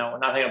 right now. No, we're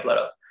not taking a blood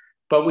oath.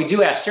 But we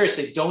do ask,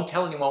 seriously, don't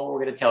tell anyone what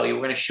we're going to tell you.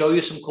 We're going to show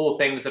you some cool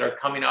things that are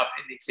coming up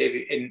in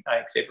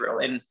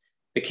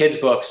the kids'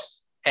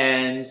 books.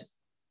 And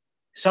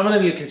some of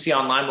them you can see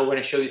online, but we're going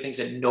to show you things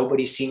that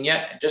nobody's seen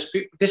yet. And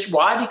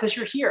why? Because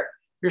you're here.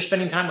 You're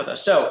spending time with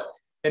us. So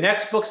the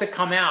next books that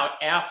come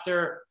out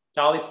after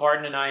Dolly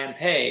Parton and I Am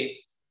Pay,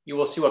 you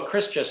will see what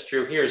Chris just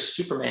drew. Here is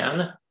Superman.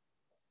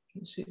 Can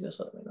you see this?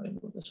 Let me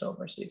move this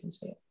over so you can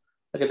see it.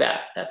 Look at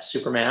that. That's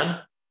Superman.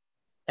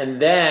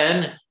 And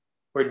then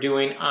we're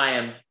doing I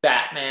Am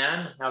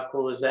Batman. How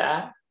cool is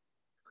that?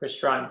 Chris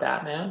drawing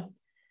Batman.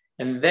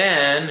 And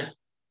then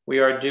we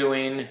are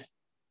doing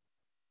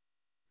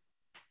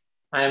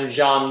I Am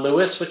John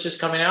Lewis, which is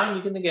coming out. And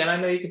you can, again, I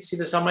know you can see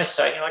this on my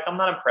site. You're like, I'm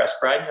not impressed,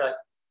 Brad. And you're like,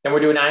 then we're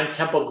doing I Am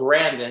Temple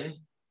Grandin,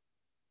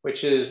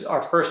 which is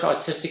our first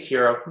autistic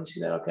hero. Can you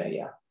see that? Okay,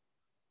 yeah.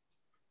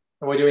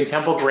 And we're doing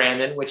Temple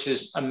Grandin, which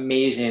is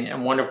amazing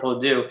and wonderful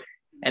to do.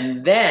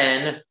 And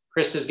then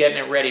Chris is getting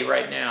it ready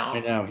right now. I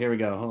know. Here we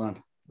go. Hold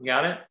on. You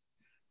got it?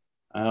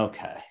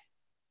 Okay.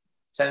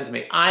 Send it to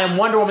me. I Am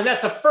Wonder Woman.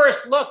 That's the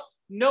first look.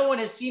 No one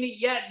has seen it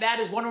yet. That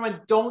is Wonder Woman.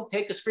 Don't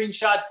take a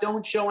screenshot.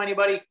 Don't show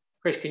anybody.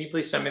 Chris, can you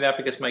please send me that?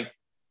 Because my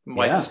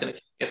wife is going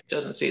to, if it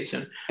doesn't see it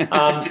soon.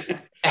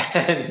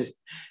 And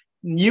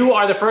you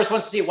are the first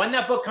ones to see it. When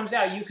that book comes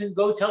out, you can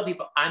go tell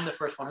people, I'm the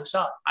first one who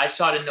saw it. I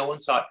saw it and no one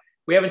saw it.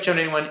 We haven't shown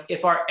anyone.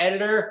 If our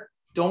editor,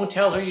 don't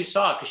tell her you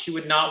saw it because she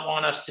would not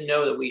want us to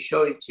know that we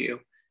showed it to you.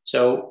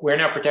 So we're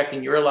now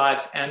protecting your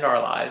lives and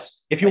our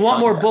lives. If you want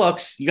more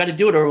books, you got to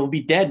do it or we'll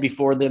be dead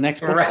before the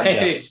next book. Right,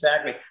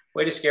 exactly.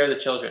 Way to scare the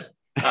children.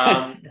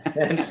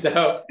 And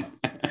so,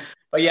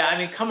 but yeah, I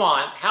mean, come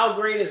on. How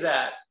great is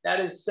that? That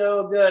is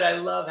so good. I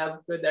love how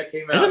good that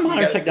came out. Isn't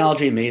modern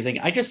technology amazing?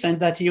 I just sent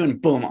that to you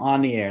and boom,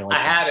 on the air. I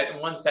had it in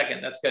 1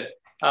 second. That's good.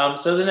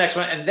 So the next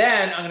one, and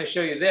then I'm going to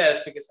show you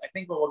this because I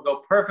think what will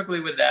go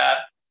perfectly with that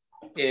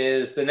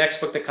is the next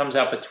book that comes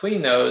out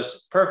between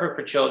those, perfect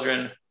for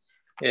children,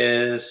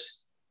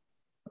 is,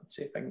 let's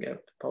see if I can get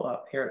it to pull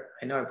up here.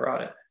 I know I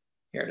brought it.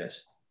 Here it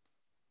is.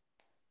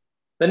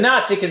 The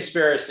Nazi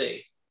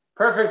Conspiracy,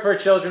 perfect for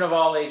children of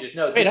all ages.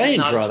 No, wait, I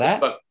didn't draw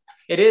that. Book.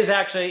 It is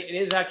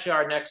actually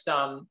our next,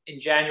 in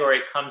January,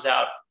 it comes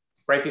out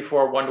right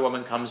before Wonder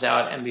Woman comes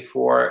out and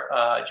before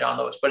John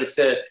Lewis, but it's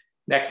the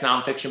next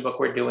nonfiction book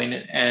we're doing.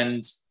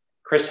 And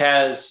Chris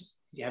have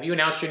you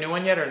announced your new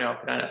one yet or no?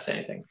 Can I not say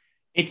anything?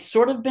 It's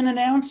sort of been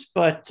announced,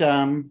 but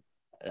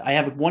I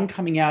have one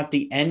coming out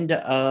the end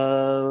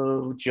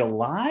of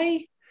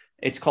July.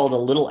 It's called A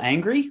Little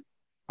Angry,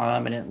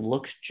 and it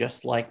looks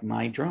just like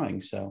my drawing.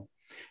 So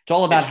it's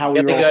all about how we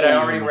really good. I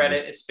already read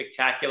it. It's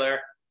spectacular.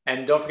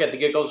 And don't forget the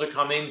giggles are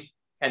coming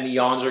and the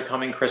yawns are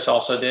coming. Chris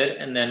also did.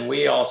 And then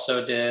we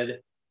also did.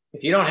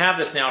 If you don't have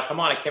this now,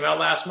 come on. It came out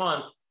last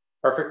month.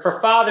 Perfect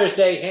for Father's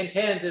Day. Hint,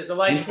 hint is the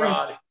lightning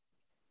rod.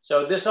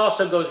 So this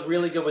also goes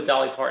really good with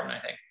Dolly Parton, I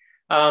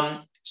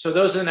think. So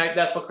those are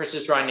that's what Chris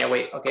is drawing. Yeah,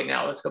 wait. Okay,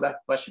 now let's go back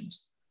to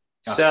questions.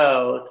 Gotcha.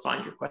 So let's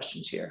find your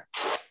questions here.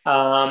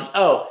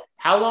 How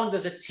long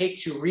does it take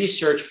to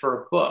research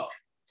for a book?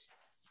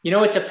 You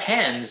know, it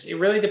depends. It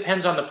really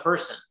depends on the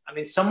person. I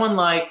mean, someone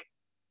like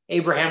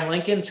Abraham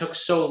Lincoln took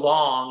so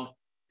long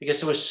because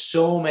there was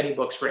so many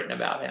books written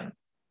about him.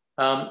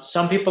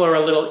 Some people are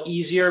a little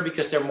easier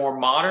because they're more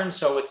modern.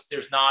 So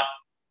there's not,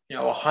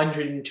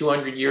 100 and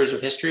 200 years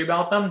of history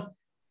about them.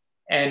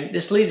 And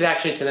this leads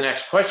actually to the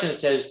next question. It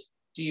says,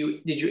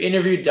 did you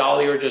interview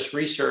Dolly or just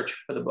research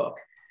for the book?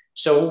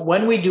 So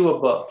when we do a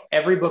book,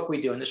 every book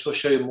we do, and this will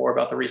show you more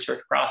about the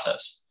research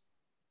process,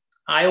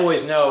 I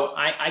always know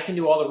I can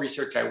do all the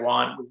research I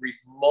want. We read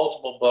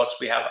multiple books.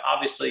 We have,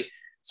 obviously,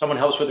 someone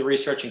helps with the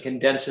research and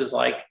condenses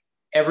like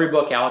every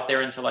book out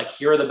there into like,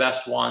 here are the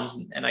best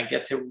ones. And I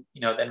get to,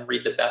 then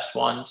read the best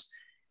ones.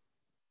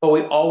 But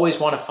we always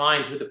want to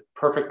find who the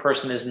perfect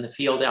person is in the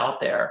field out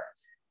there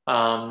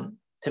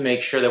to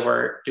make sure that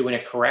we're doing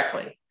it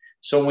correctly.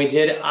 So when we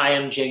did I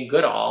Am Jane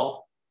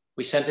Goodall,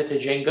 we sent it to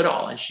Jane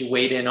Goodall, and she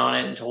weighed in on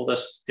it and told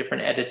us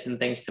different edits and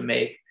things to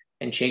make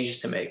and changes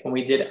to make. When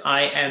we did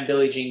I Am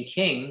Billie Jean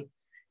King,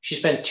 she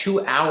spent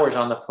 2 hours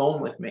on the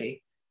phone with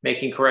me,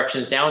 making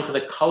corrections down to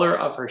the color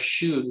of her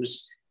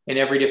shoes in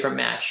every different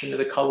match. She knew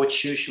the color, which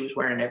shoes she was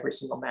wearing in every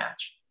single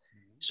match.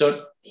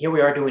 So here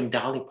we are doing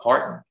Dolly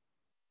Parton.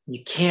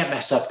 You can't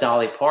mess up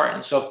Dolly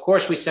Parton. So of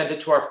course we sent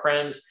it to our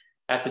friends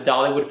at the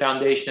Dollywood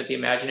Foundation at the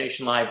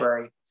Imagination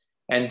Library.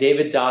 And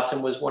David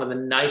Dotson was one of the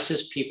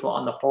nicest people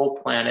on the whole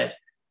planet,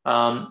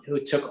 who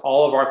took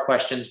all of our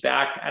questions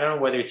back. I don't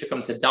know whether he took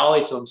them to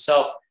Dolly, to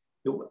himself.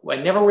 I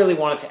never really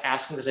wanted to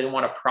ask him because I didn't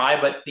want to pry,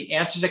 but the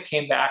answers that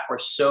came back were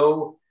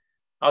so,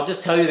 I'll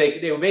just tell you,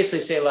 they would basically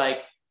say like,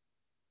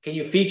 can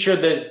you feature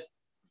the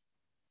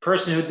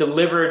person who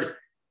delivered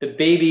the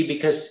baby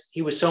because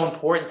he was so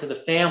important to the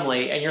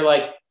family? And you're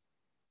like,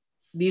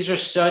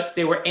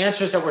 they were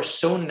answers that were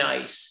so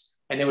nice.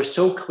 And they were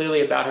so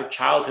clearly about her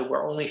childhood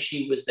where only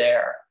she was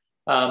there.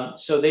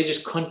 So they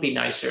just couldn't be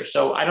nicer.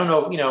 So I don't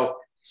know,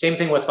 same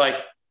thing with like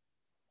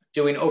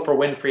doing Oprah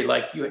Winfrey,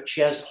 like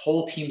she has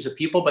whole teams of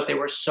people, but they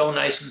were so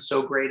nice and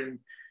so great. And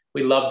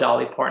we love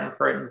Dolly Parton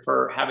for it and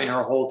for having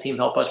her whole team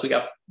help us. We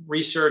got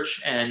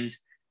research and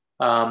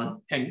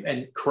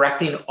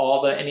correcting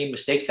any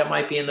mistakes that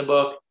might be in the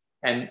book,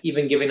 and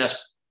even giving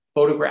us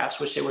photographs,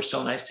 which they were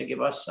so nice to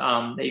give us,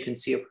 that you can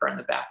see of her in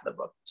the back of the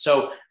book.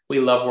 So we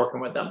love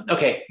working with them.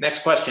 Okay,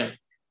 next question.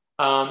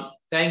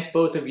 Thank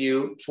both of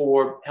you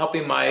for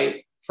helping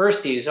my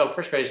first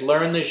graders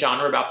learn the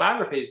genre about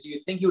biographies. Do you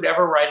think you would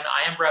ever write an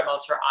I Am Brad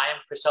Meltzer, I Am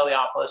Chris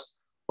Eliopoulos,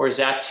 or is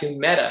that too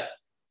meta?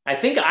 I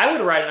think I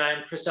would write an I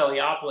Am Chris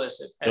Eliopoulos,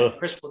 and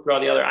Chris will draw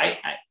the other.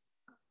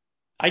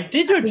 I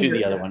did do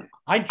the other one.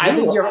 I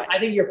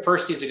think your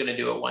firsties are going to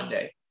do it one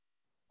day.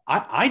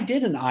 I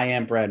did an I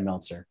Am Brad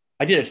Meltzer.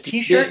 I did a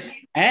T-shirt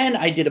and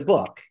I did a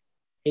book.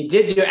 He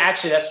did do,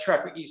 actually, that's true.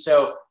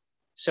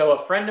 So a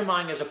friend of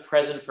mine as a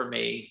present for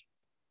me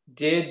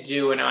did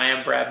do an I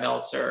Am Brad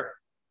Meltzer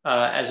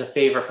as a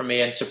favor for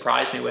me and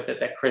surprised me with it,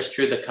 that Chris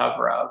drew the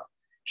cover of.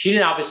 She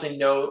didn't obviously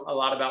know a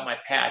lot about my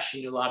past.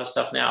 She knew a lot of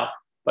stuff now.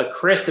 But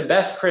Chris, the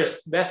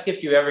best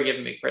gift you ever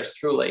given me, Chris,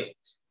 truly,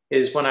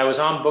 is when I was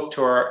on book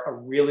tour a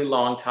really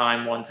long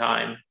time, one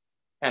time,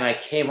 and I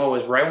came home, it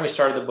was right when we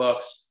started the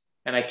books,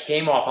 and I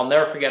came off, I'll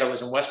never forget, I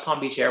was in West Palm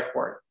Beach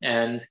Airport,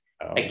 and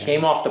I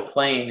came off the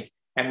plane,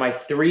 and my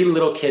 3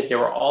 little kids, they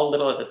were all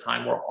little at the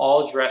time, were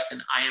all dressed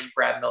in I Am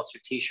Brad Meltzer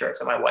t-shirts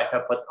that my wife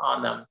had put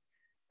on them,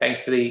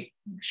 thanks to the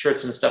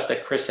shirts and stuff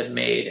that Chris had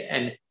made.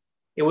 And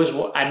it was,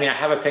 I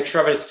have a picture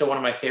of it. It's still one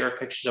of my favorite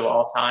pictures of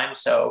all time.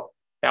 So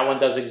that one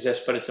does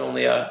exist, but it's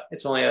only a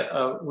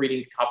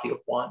reading copy of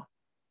one.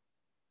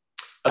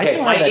 Okay, I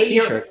still have that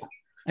t-shirt.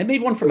 I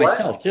made one for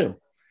myself too.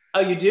 Oh,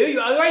 you do?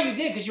 Right, you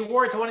did, because you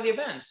wore it to one of the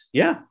events.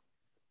 Yeah.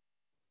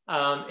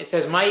 It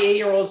says, my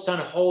 8-year-old son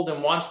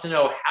Holden wants to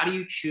know, how do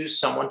you choose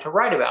someone to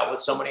write about with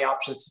so many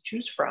options to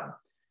choose from?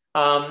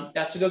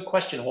 That's a good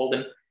question,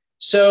 Holden.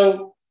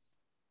 So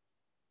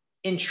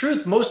in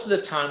truth, most of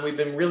the time we've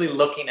been really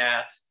looking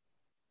at,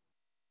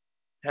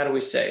 how do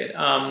we say it?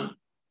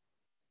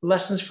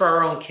 Lessons for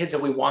our own kids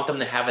that we want them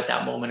to have at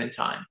that moment in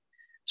time.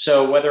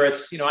 So whether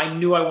it's, I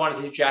knew I wanted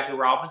to do Jackie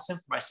Robinson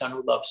for my son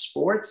who loves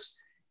sports,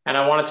 and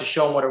I wanted to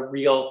show him what a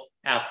real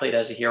athlete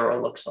as a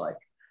hero looks like.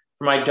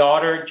 For my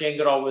daughter, Jane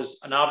Goodall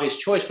was an obvious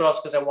choice, but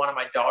also because I wanted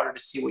my daughter to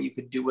see what you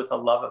could do with a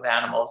love of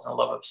animals and a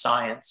love of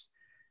science.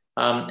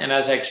 And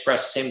as I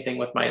expressed, same thing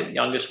with my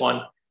youngest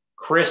one.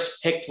 Chris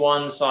picked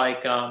ones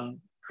like,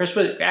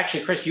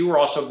 Chris, you were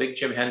also a big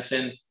Jim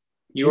Henson.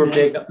 You were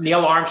big.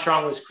 Neil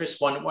Armstrong was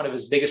Chris, one of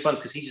his biggest ones,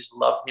 because he just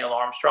loves Neil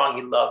Armstrong.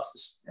 He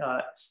loves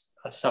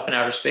stuff in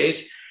outer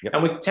space. Yep.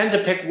 And we tend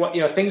to pick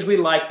things we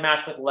like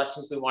match with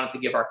lessons we wanted to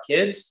give our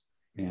kids.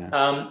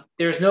 Yeah.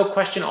 There's no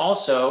question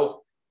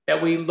also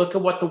that we look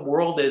at what the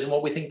world is and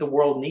what we think the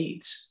world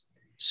needs.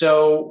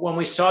 So when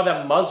we saw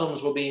that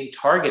Muslims were being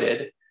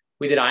targeted,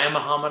 we did I Am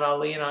Muhammad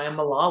Ali and I Am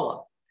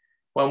Malala.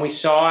 When we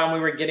saw and we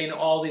were getting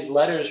all these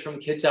letters from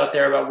kids out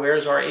there about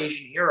where's our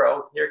Asian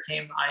hero, here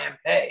came I Am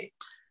Pei.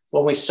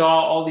 When we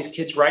saw all these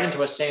kids writing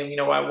to us saying,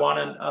 I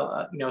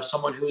want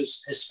someone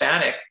who's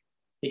Hispanic,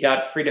 he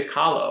got Frida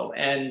Kahlo.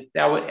 And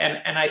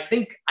I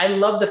think I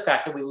love the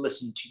fact that we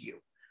listen to you.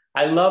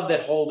 I love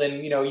that,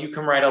 Holden, you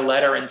can write a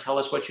letter and tell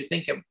us what you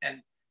think.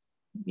 And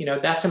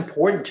that's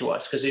important to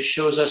us because it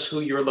shows us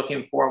who you're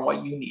looking for and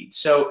what you need.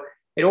 So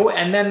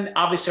and then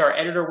obviously our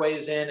editor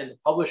weighs in and the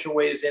publisher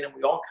weighs in, and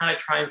we all kind of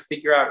try and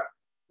figure out,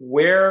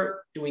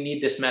 where do we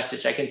need this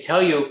message? I can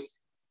tell you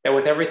that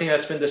with everything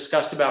that's been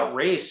discussed about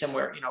race, and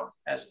where,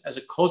 as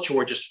a culture,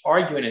 we're just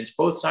arguing, and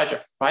both sides are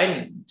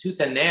fighting tooth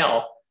and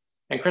nail.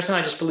 And Chris and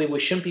I just believe we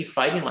shouldn't be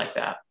fighting like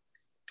that.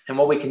 And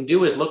what we can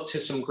do is look to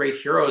some great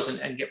heroes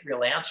and get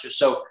real answers.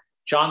 So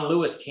John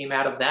Lewis came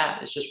out of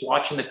that. It's just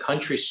watching the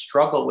country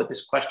struggle with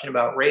this question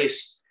about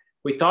race.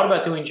 We thought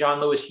about doing John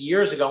Lewis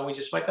years ago, and we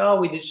just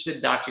we just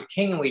did Dr.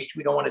 King, and we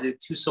don't want to do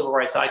 2 civil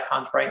rights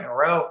icons right in a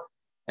row.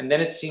 And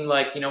then it seemed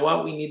like,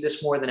 we need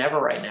this more than ever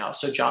right now.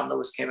 So John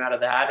Lewis came out of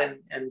that,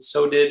 and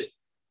so did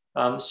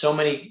So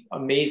many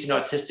amazing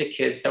autistic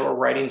kids that were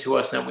writing to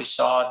us, and then we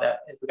saw that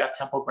we got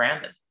Temple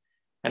Grandin.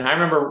 And I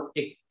remember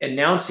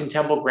announcing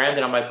Temple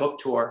Grandin on my book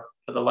tour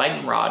for the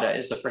Lightning Rod.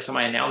 Is the first time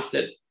I announced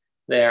it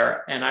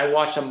there. And I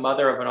watched a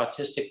mother of an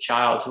autistic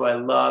child who I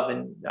love,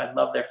 and I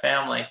love their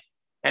family.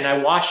 And I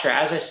watched her,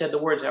 as I said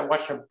the words, I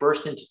watched her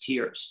burst into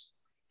tears.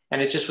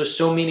 And it just was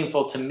so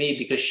meaningful to me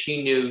because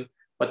she knew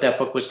what that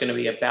book was going to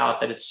be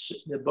about, that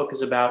the book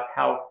is about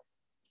how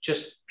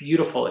just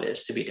beautiful it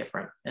is to be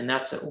different. And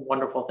that's a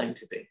wonderful thing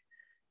to be.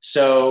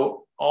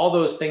 So all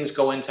those things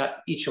go into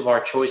each of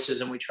our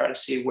choices, and we try to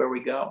see where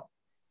we go.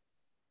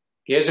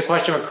 Here's a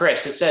question from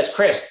Chris. It says,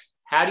 Chris,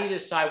 how do you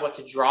decide what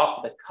to draw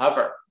for the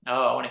cover?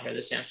 Oh, I want to hear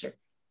this answer.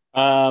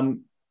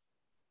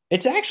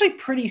 It's actually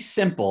pretty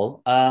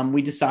simple.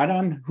 We decide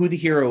on who the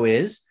hero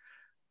is,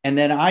 and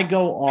then I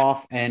go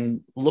off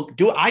and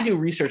I do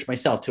research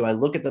myself too. I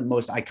look at the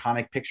most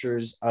iconic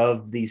pictures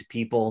of these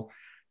people,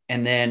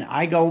 and then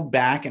I go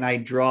back and I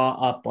draw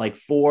up like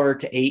 4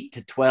 to 8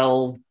 to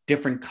 12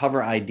 different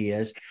cover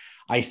ideas.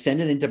 I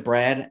send it into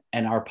Brad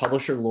and our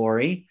publisher,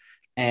 Lori,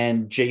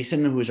 and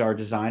Jason, who's our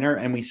designer,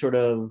 and we sort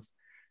of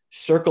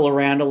circle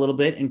around a little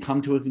bit and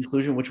come to a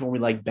conclusion which one we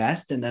like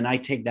best. And then I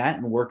take that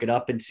and work it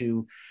up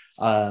into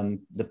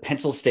the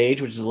pencil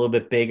stage, which is a little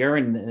bit bigger,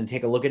 and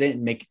take a look at it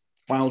and make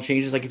final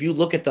changes. Like if you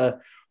look at the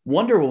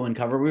Wonder Woman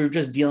cover, we were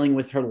just dealing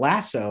with her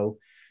lasso,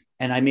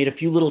 and I made a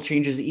few little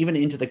changes even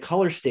into the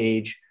color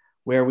stage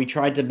where we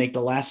tried to make the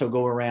lasso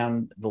go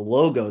around the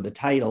logo, the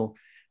title.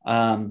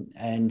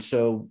 And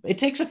so it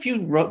takes a few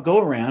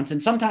go arounds,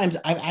 and sometimes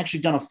I've actually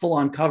done a full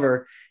on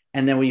cover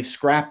and then we've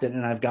scrapped it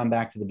and I've gone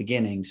back to the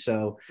beginning.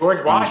 So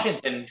George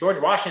Washington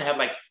had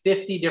like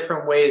 50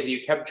 different ways that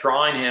you kept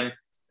drawing him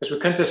because we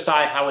couldn't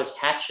decide how his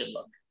hat should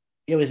look.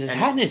 It was his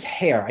hat and his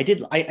hair.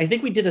 I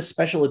think we did a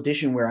special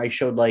edition where I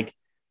showed like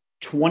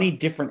 20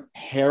 different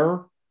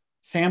hair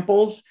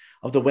samples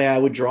of the way I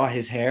would draw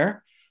his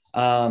hair.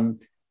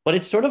 But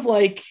it's sort of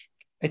like,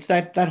 it's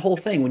that whole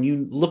thing. When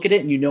you look at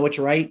it and you know it's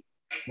right,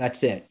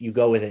 that's it. You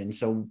go with it. And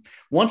so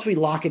once we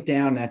lock it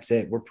down, that's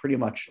it. We're pretty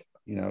much,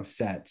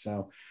 set.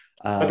 So,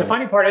 but the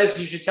funny part is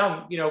you should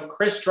tell him,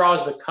 Chris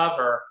draws the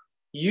cover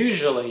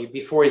usually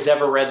before he's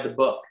ever read the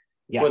book,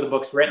 before the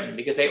book's written,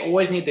 because they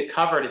always need the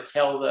cover to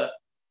tell the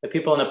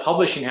people in the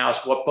publishing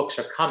house what books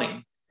are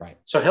coming. Right.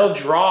 So he'll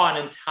draw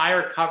an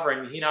entire cover,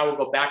 and he and I will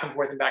go back and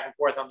forth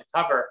on the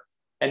cover.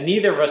 And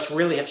neither of us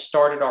really have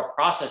started our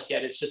process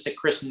yet. It's just that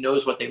Chris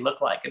knows what they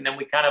look like. And then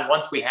we kind of,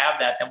 once we have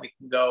that, then we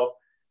can go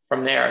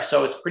from there.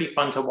 So it's pretty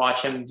fun to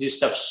watch him do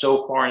stuff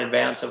so far in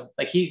advance of,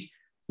 like,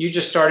 you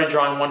just started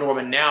drawing Wonder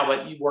Woman now,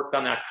 but you worked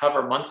on that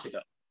cover months ago.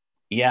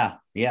 Yeah.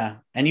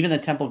 And even the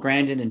Temple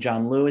Grandin and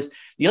John Lewis.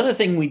 The other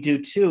thing we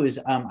do too is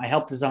I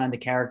help design the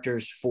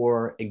characters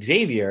for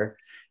Xavier,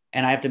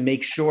 and I have to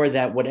make sure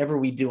that whatever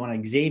we do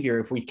on Xavier,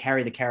 if we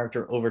carry the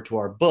character over to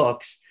our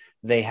books,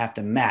 they have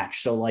to match.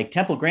 So like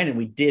Temple Grandin,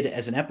 we did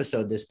as an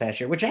episode this past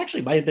year, which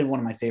actually might've been one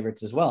of my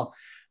favorites as well.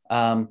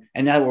 And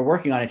now that we're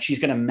working on it, she's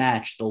going to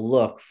match the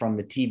look from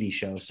the TV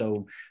show.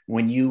 So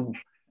when you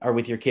are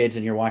with your kids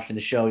and you're watching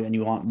the show and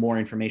you want more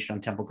information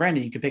on Temple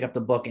Grandin, you can pick up the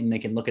book and they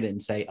can look at it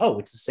and say, oh,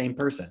 it's the same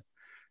person.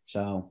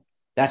 So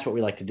that's what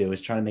we like to do, is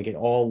try to make it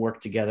all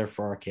work together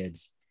for our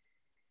kids.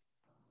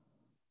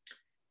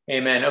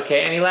 Amen.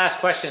 Okay. Any last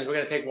questions? We're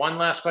going to take one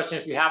last question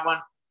if you have one.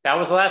 That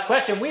was the last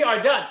question. We are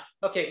done.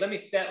 Okay. Let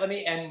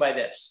me end by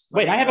this.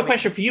 I have a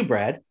question for you,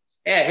 Brad.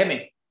 Yeah, hit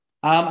me.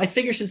 I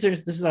figure since this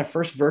is our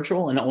first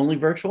virtual and only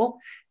virtual,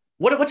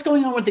 what's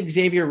going on with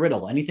Xavier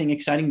Riddle? Anything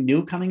exciting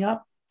new coming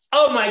up?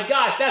 Oh my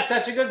gosh, that's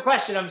such a good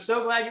question. I'm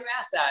so glad you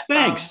asked that.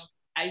 Thanks.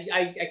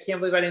 I can't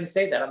believe I didn't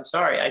say that. I'm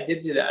sorry. I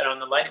did do that on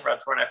the Lightning Rod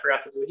tour and I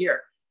forgot to do it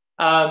here.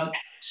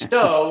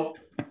 So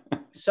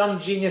some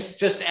genius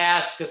just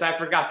asked because I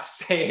forgot to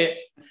say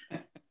it.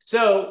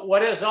 So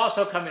what is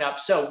also coming up?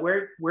 So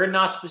we're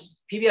not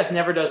PBS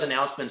never does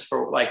announcements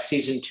for like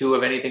season 2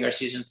 of anything or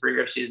season 3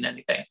 or season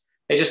anything.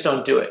 They just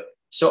don't do it.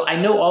 So I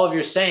know all of you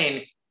are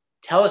saying,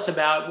 tell us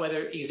about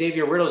whether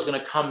Xavier Riddle is going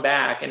to come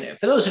back. And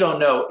for those who don't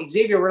know,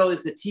 Xavier Riddle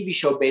is the TV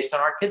show based on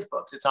our kids'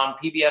 books. It's on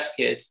PBS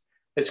Kids.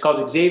 It's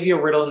called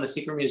Xavier Riddle and the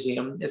Secret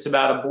Museum. It's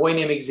about a boy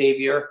named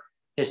Xavier,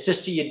 his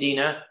sister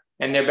Yadina,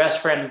 and their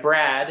best friend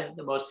Brad,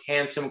 the most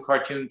handsome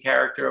cartoon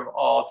character of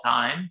all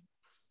time.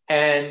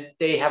 And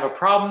they have a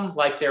problem,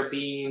 like they're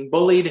being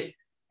bullied,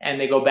 and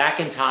they go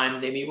back in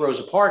time. They meet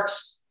Rosa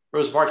Parks.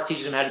 Rosa Parks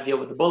teaches them how to deal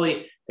with the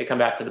bully. They come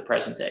back to the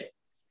present day.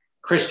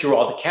 Chris drew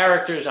all the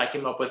characters. I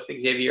came up with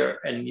Xavier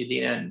and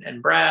Yadina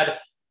and Brad.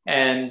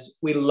 And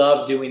we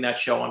love doing that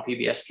show on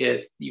PBS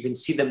Kids. You can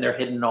see them. They're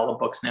hidden in all the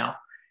books now.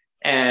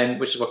 And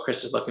which is what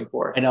Chris is looking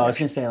for. I know. I was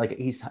going to say, like,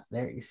 he's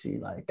there. You see,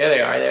 like. There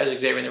they are.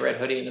 There's Xavier in the red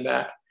hoodie in the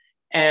back.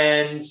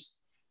 And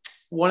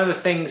one of the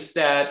things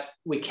that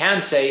we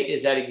can say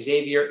is that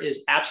Xavier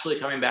is absolutely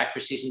coming back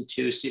for season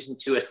 2. Season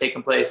 2 has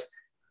taken place.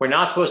 We're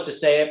not supposed to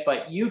say it,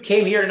 but you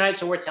came here tonight,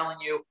 so we're telling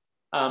you.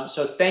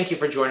 So thank you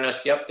for joining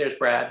us. Yep, there's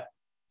Brad.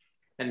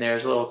 And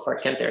there's a little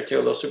Clark Kent there too, a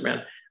little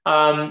Superman.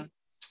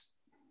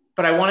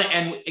 but I want to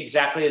end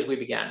exactly as we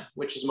began,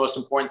 which is the most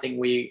important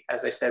thing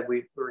as I said,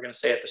 we were going to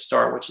say at the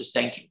start, which is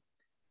thank you.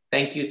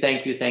 Thank you,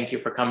 thank you, thank you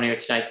for coming here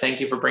tonight. Thank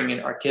you for bringing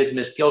our kids.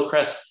 Ms.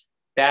 Gilchrist,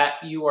 that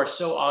you are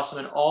so awesome,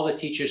 and all the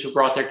teachers who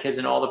brought their kids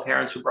and all the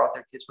parents who brought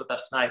their kids with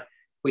us tonight.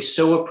 We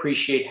so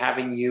appreciate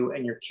having you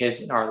and your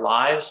kids in our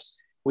lives.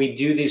 We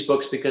do these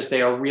books because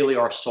they are really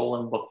our soul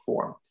in book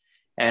form.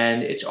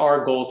 And it's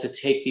our goal to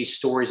take these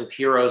stories of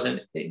heroes,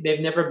 and they've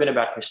never been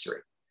about history.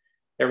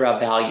 They're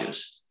about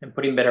values and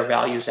putting better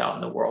values out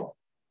in the world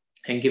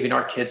and giving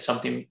our kids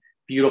something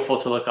beautiful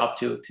to look up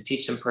to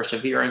teach them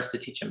perseverance, to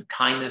teach them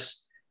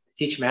kindness,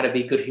 to teach them how to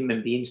be good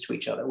human beings to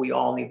each other. We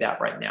all need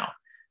that right now.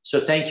 So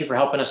thank you for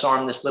helping us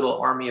arm this little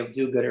army of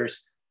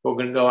do-gooders. We're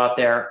going to go out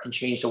there and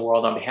change the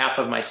world. On behalf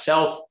of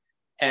myself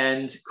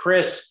and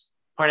Chris,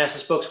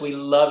 Parnassus Books, we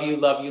love you,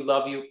 love you,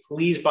 love you.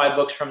 Please buy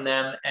books from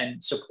them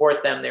and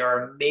support them. They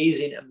are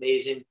amazing,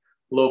 amazing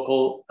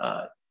local,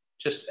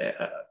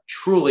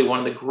 truly one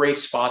of the great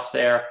spots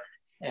there.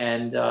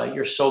 And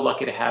you're so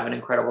lucky to have an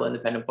incredible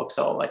independent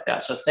bookseller like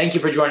that. So thank you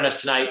for joining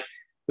us tonight.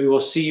 We will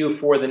see you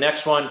for the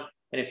next one.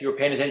 And if you were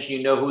paying attention,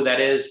 you know who that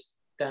is.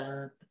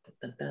 Dun,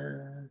 dun,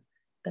 dun,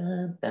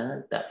 dun,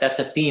 dun, dun. That's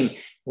a theme.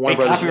 Hey,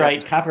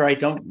 copyright.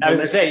 Don't. I was going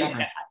to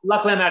say,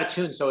 luckily I'm out of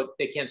tune, so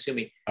they can't sue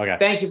me. Okay.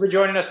 Thank you for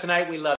joining us tonight. We love you.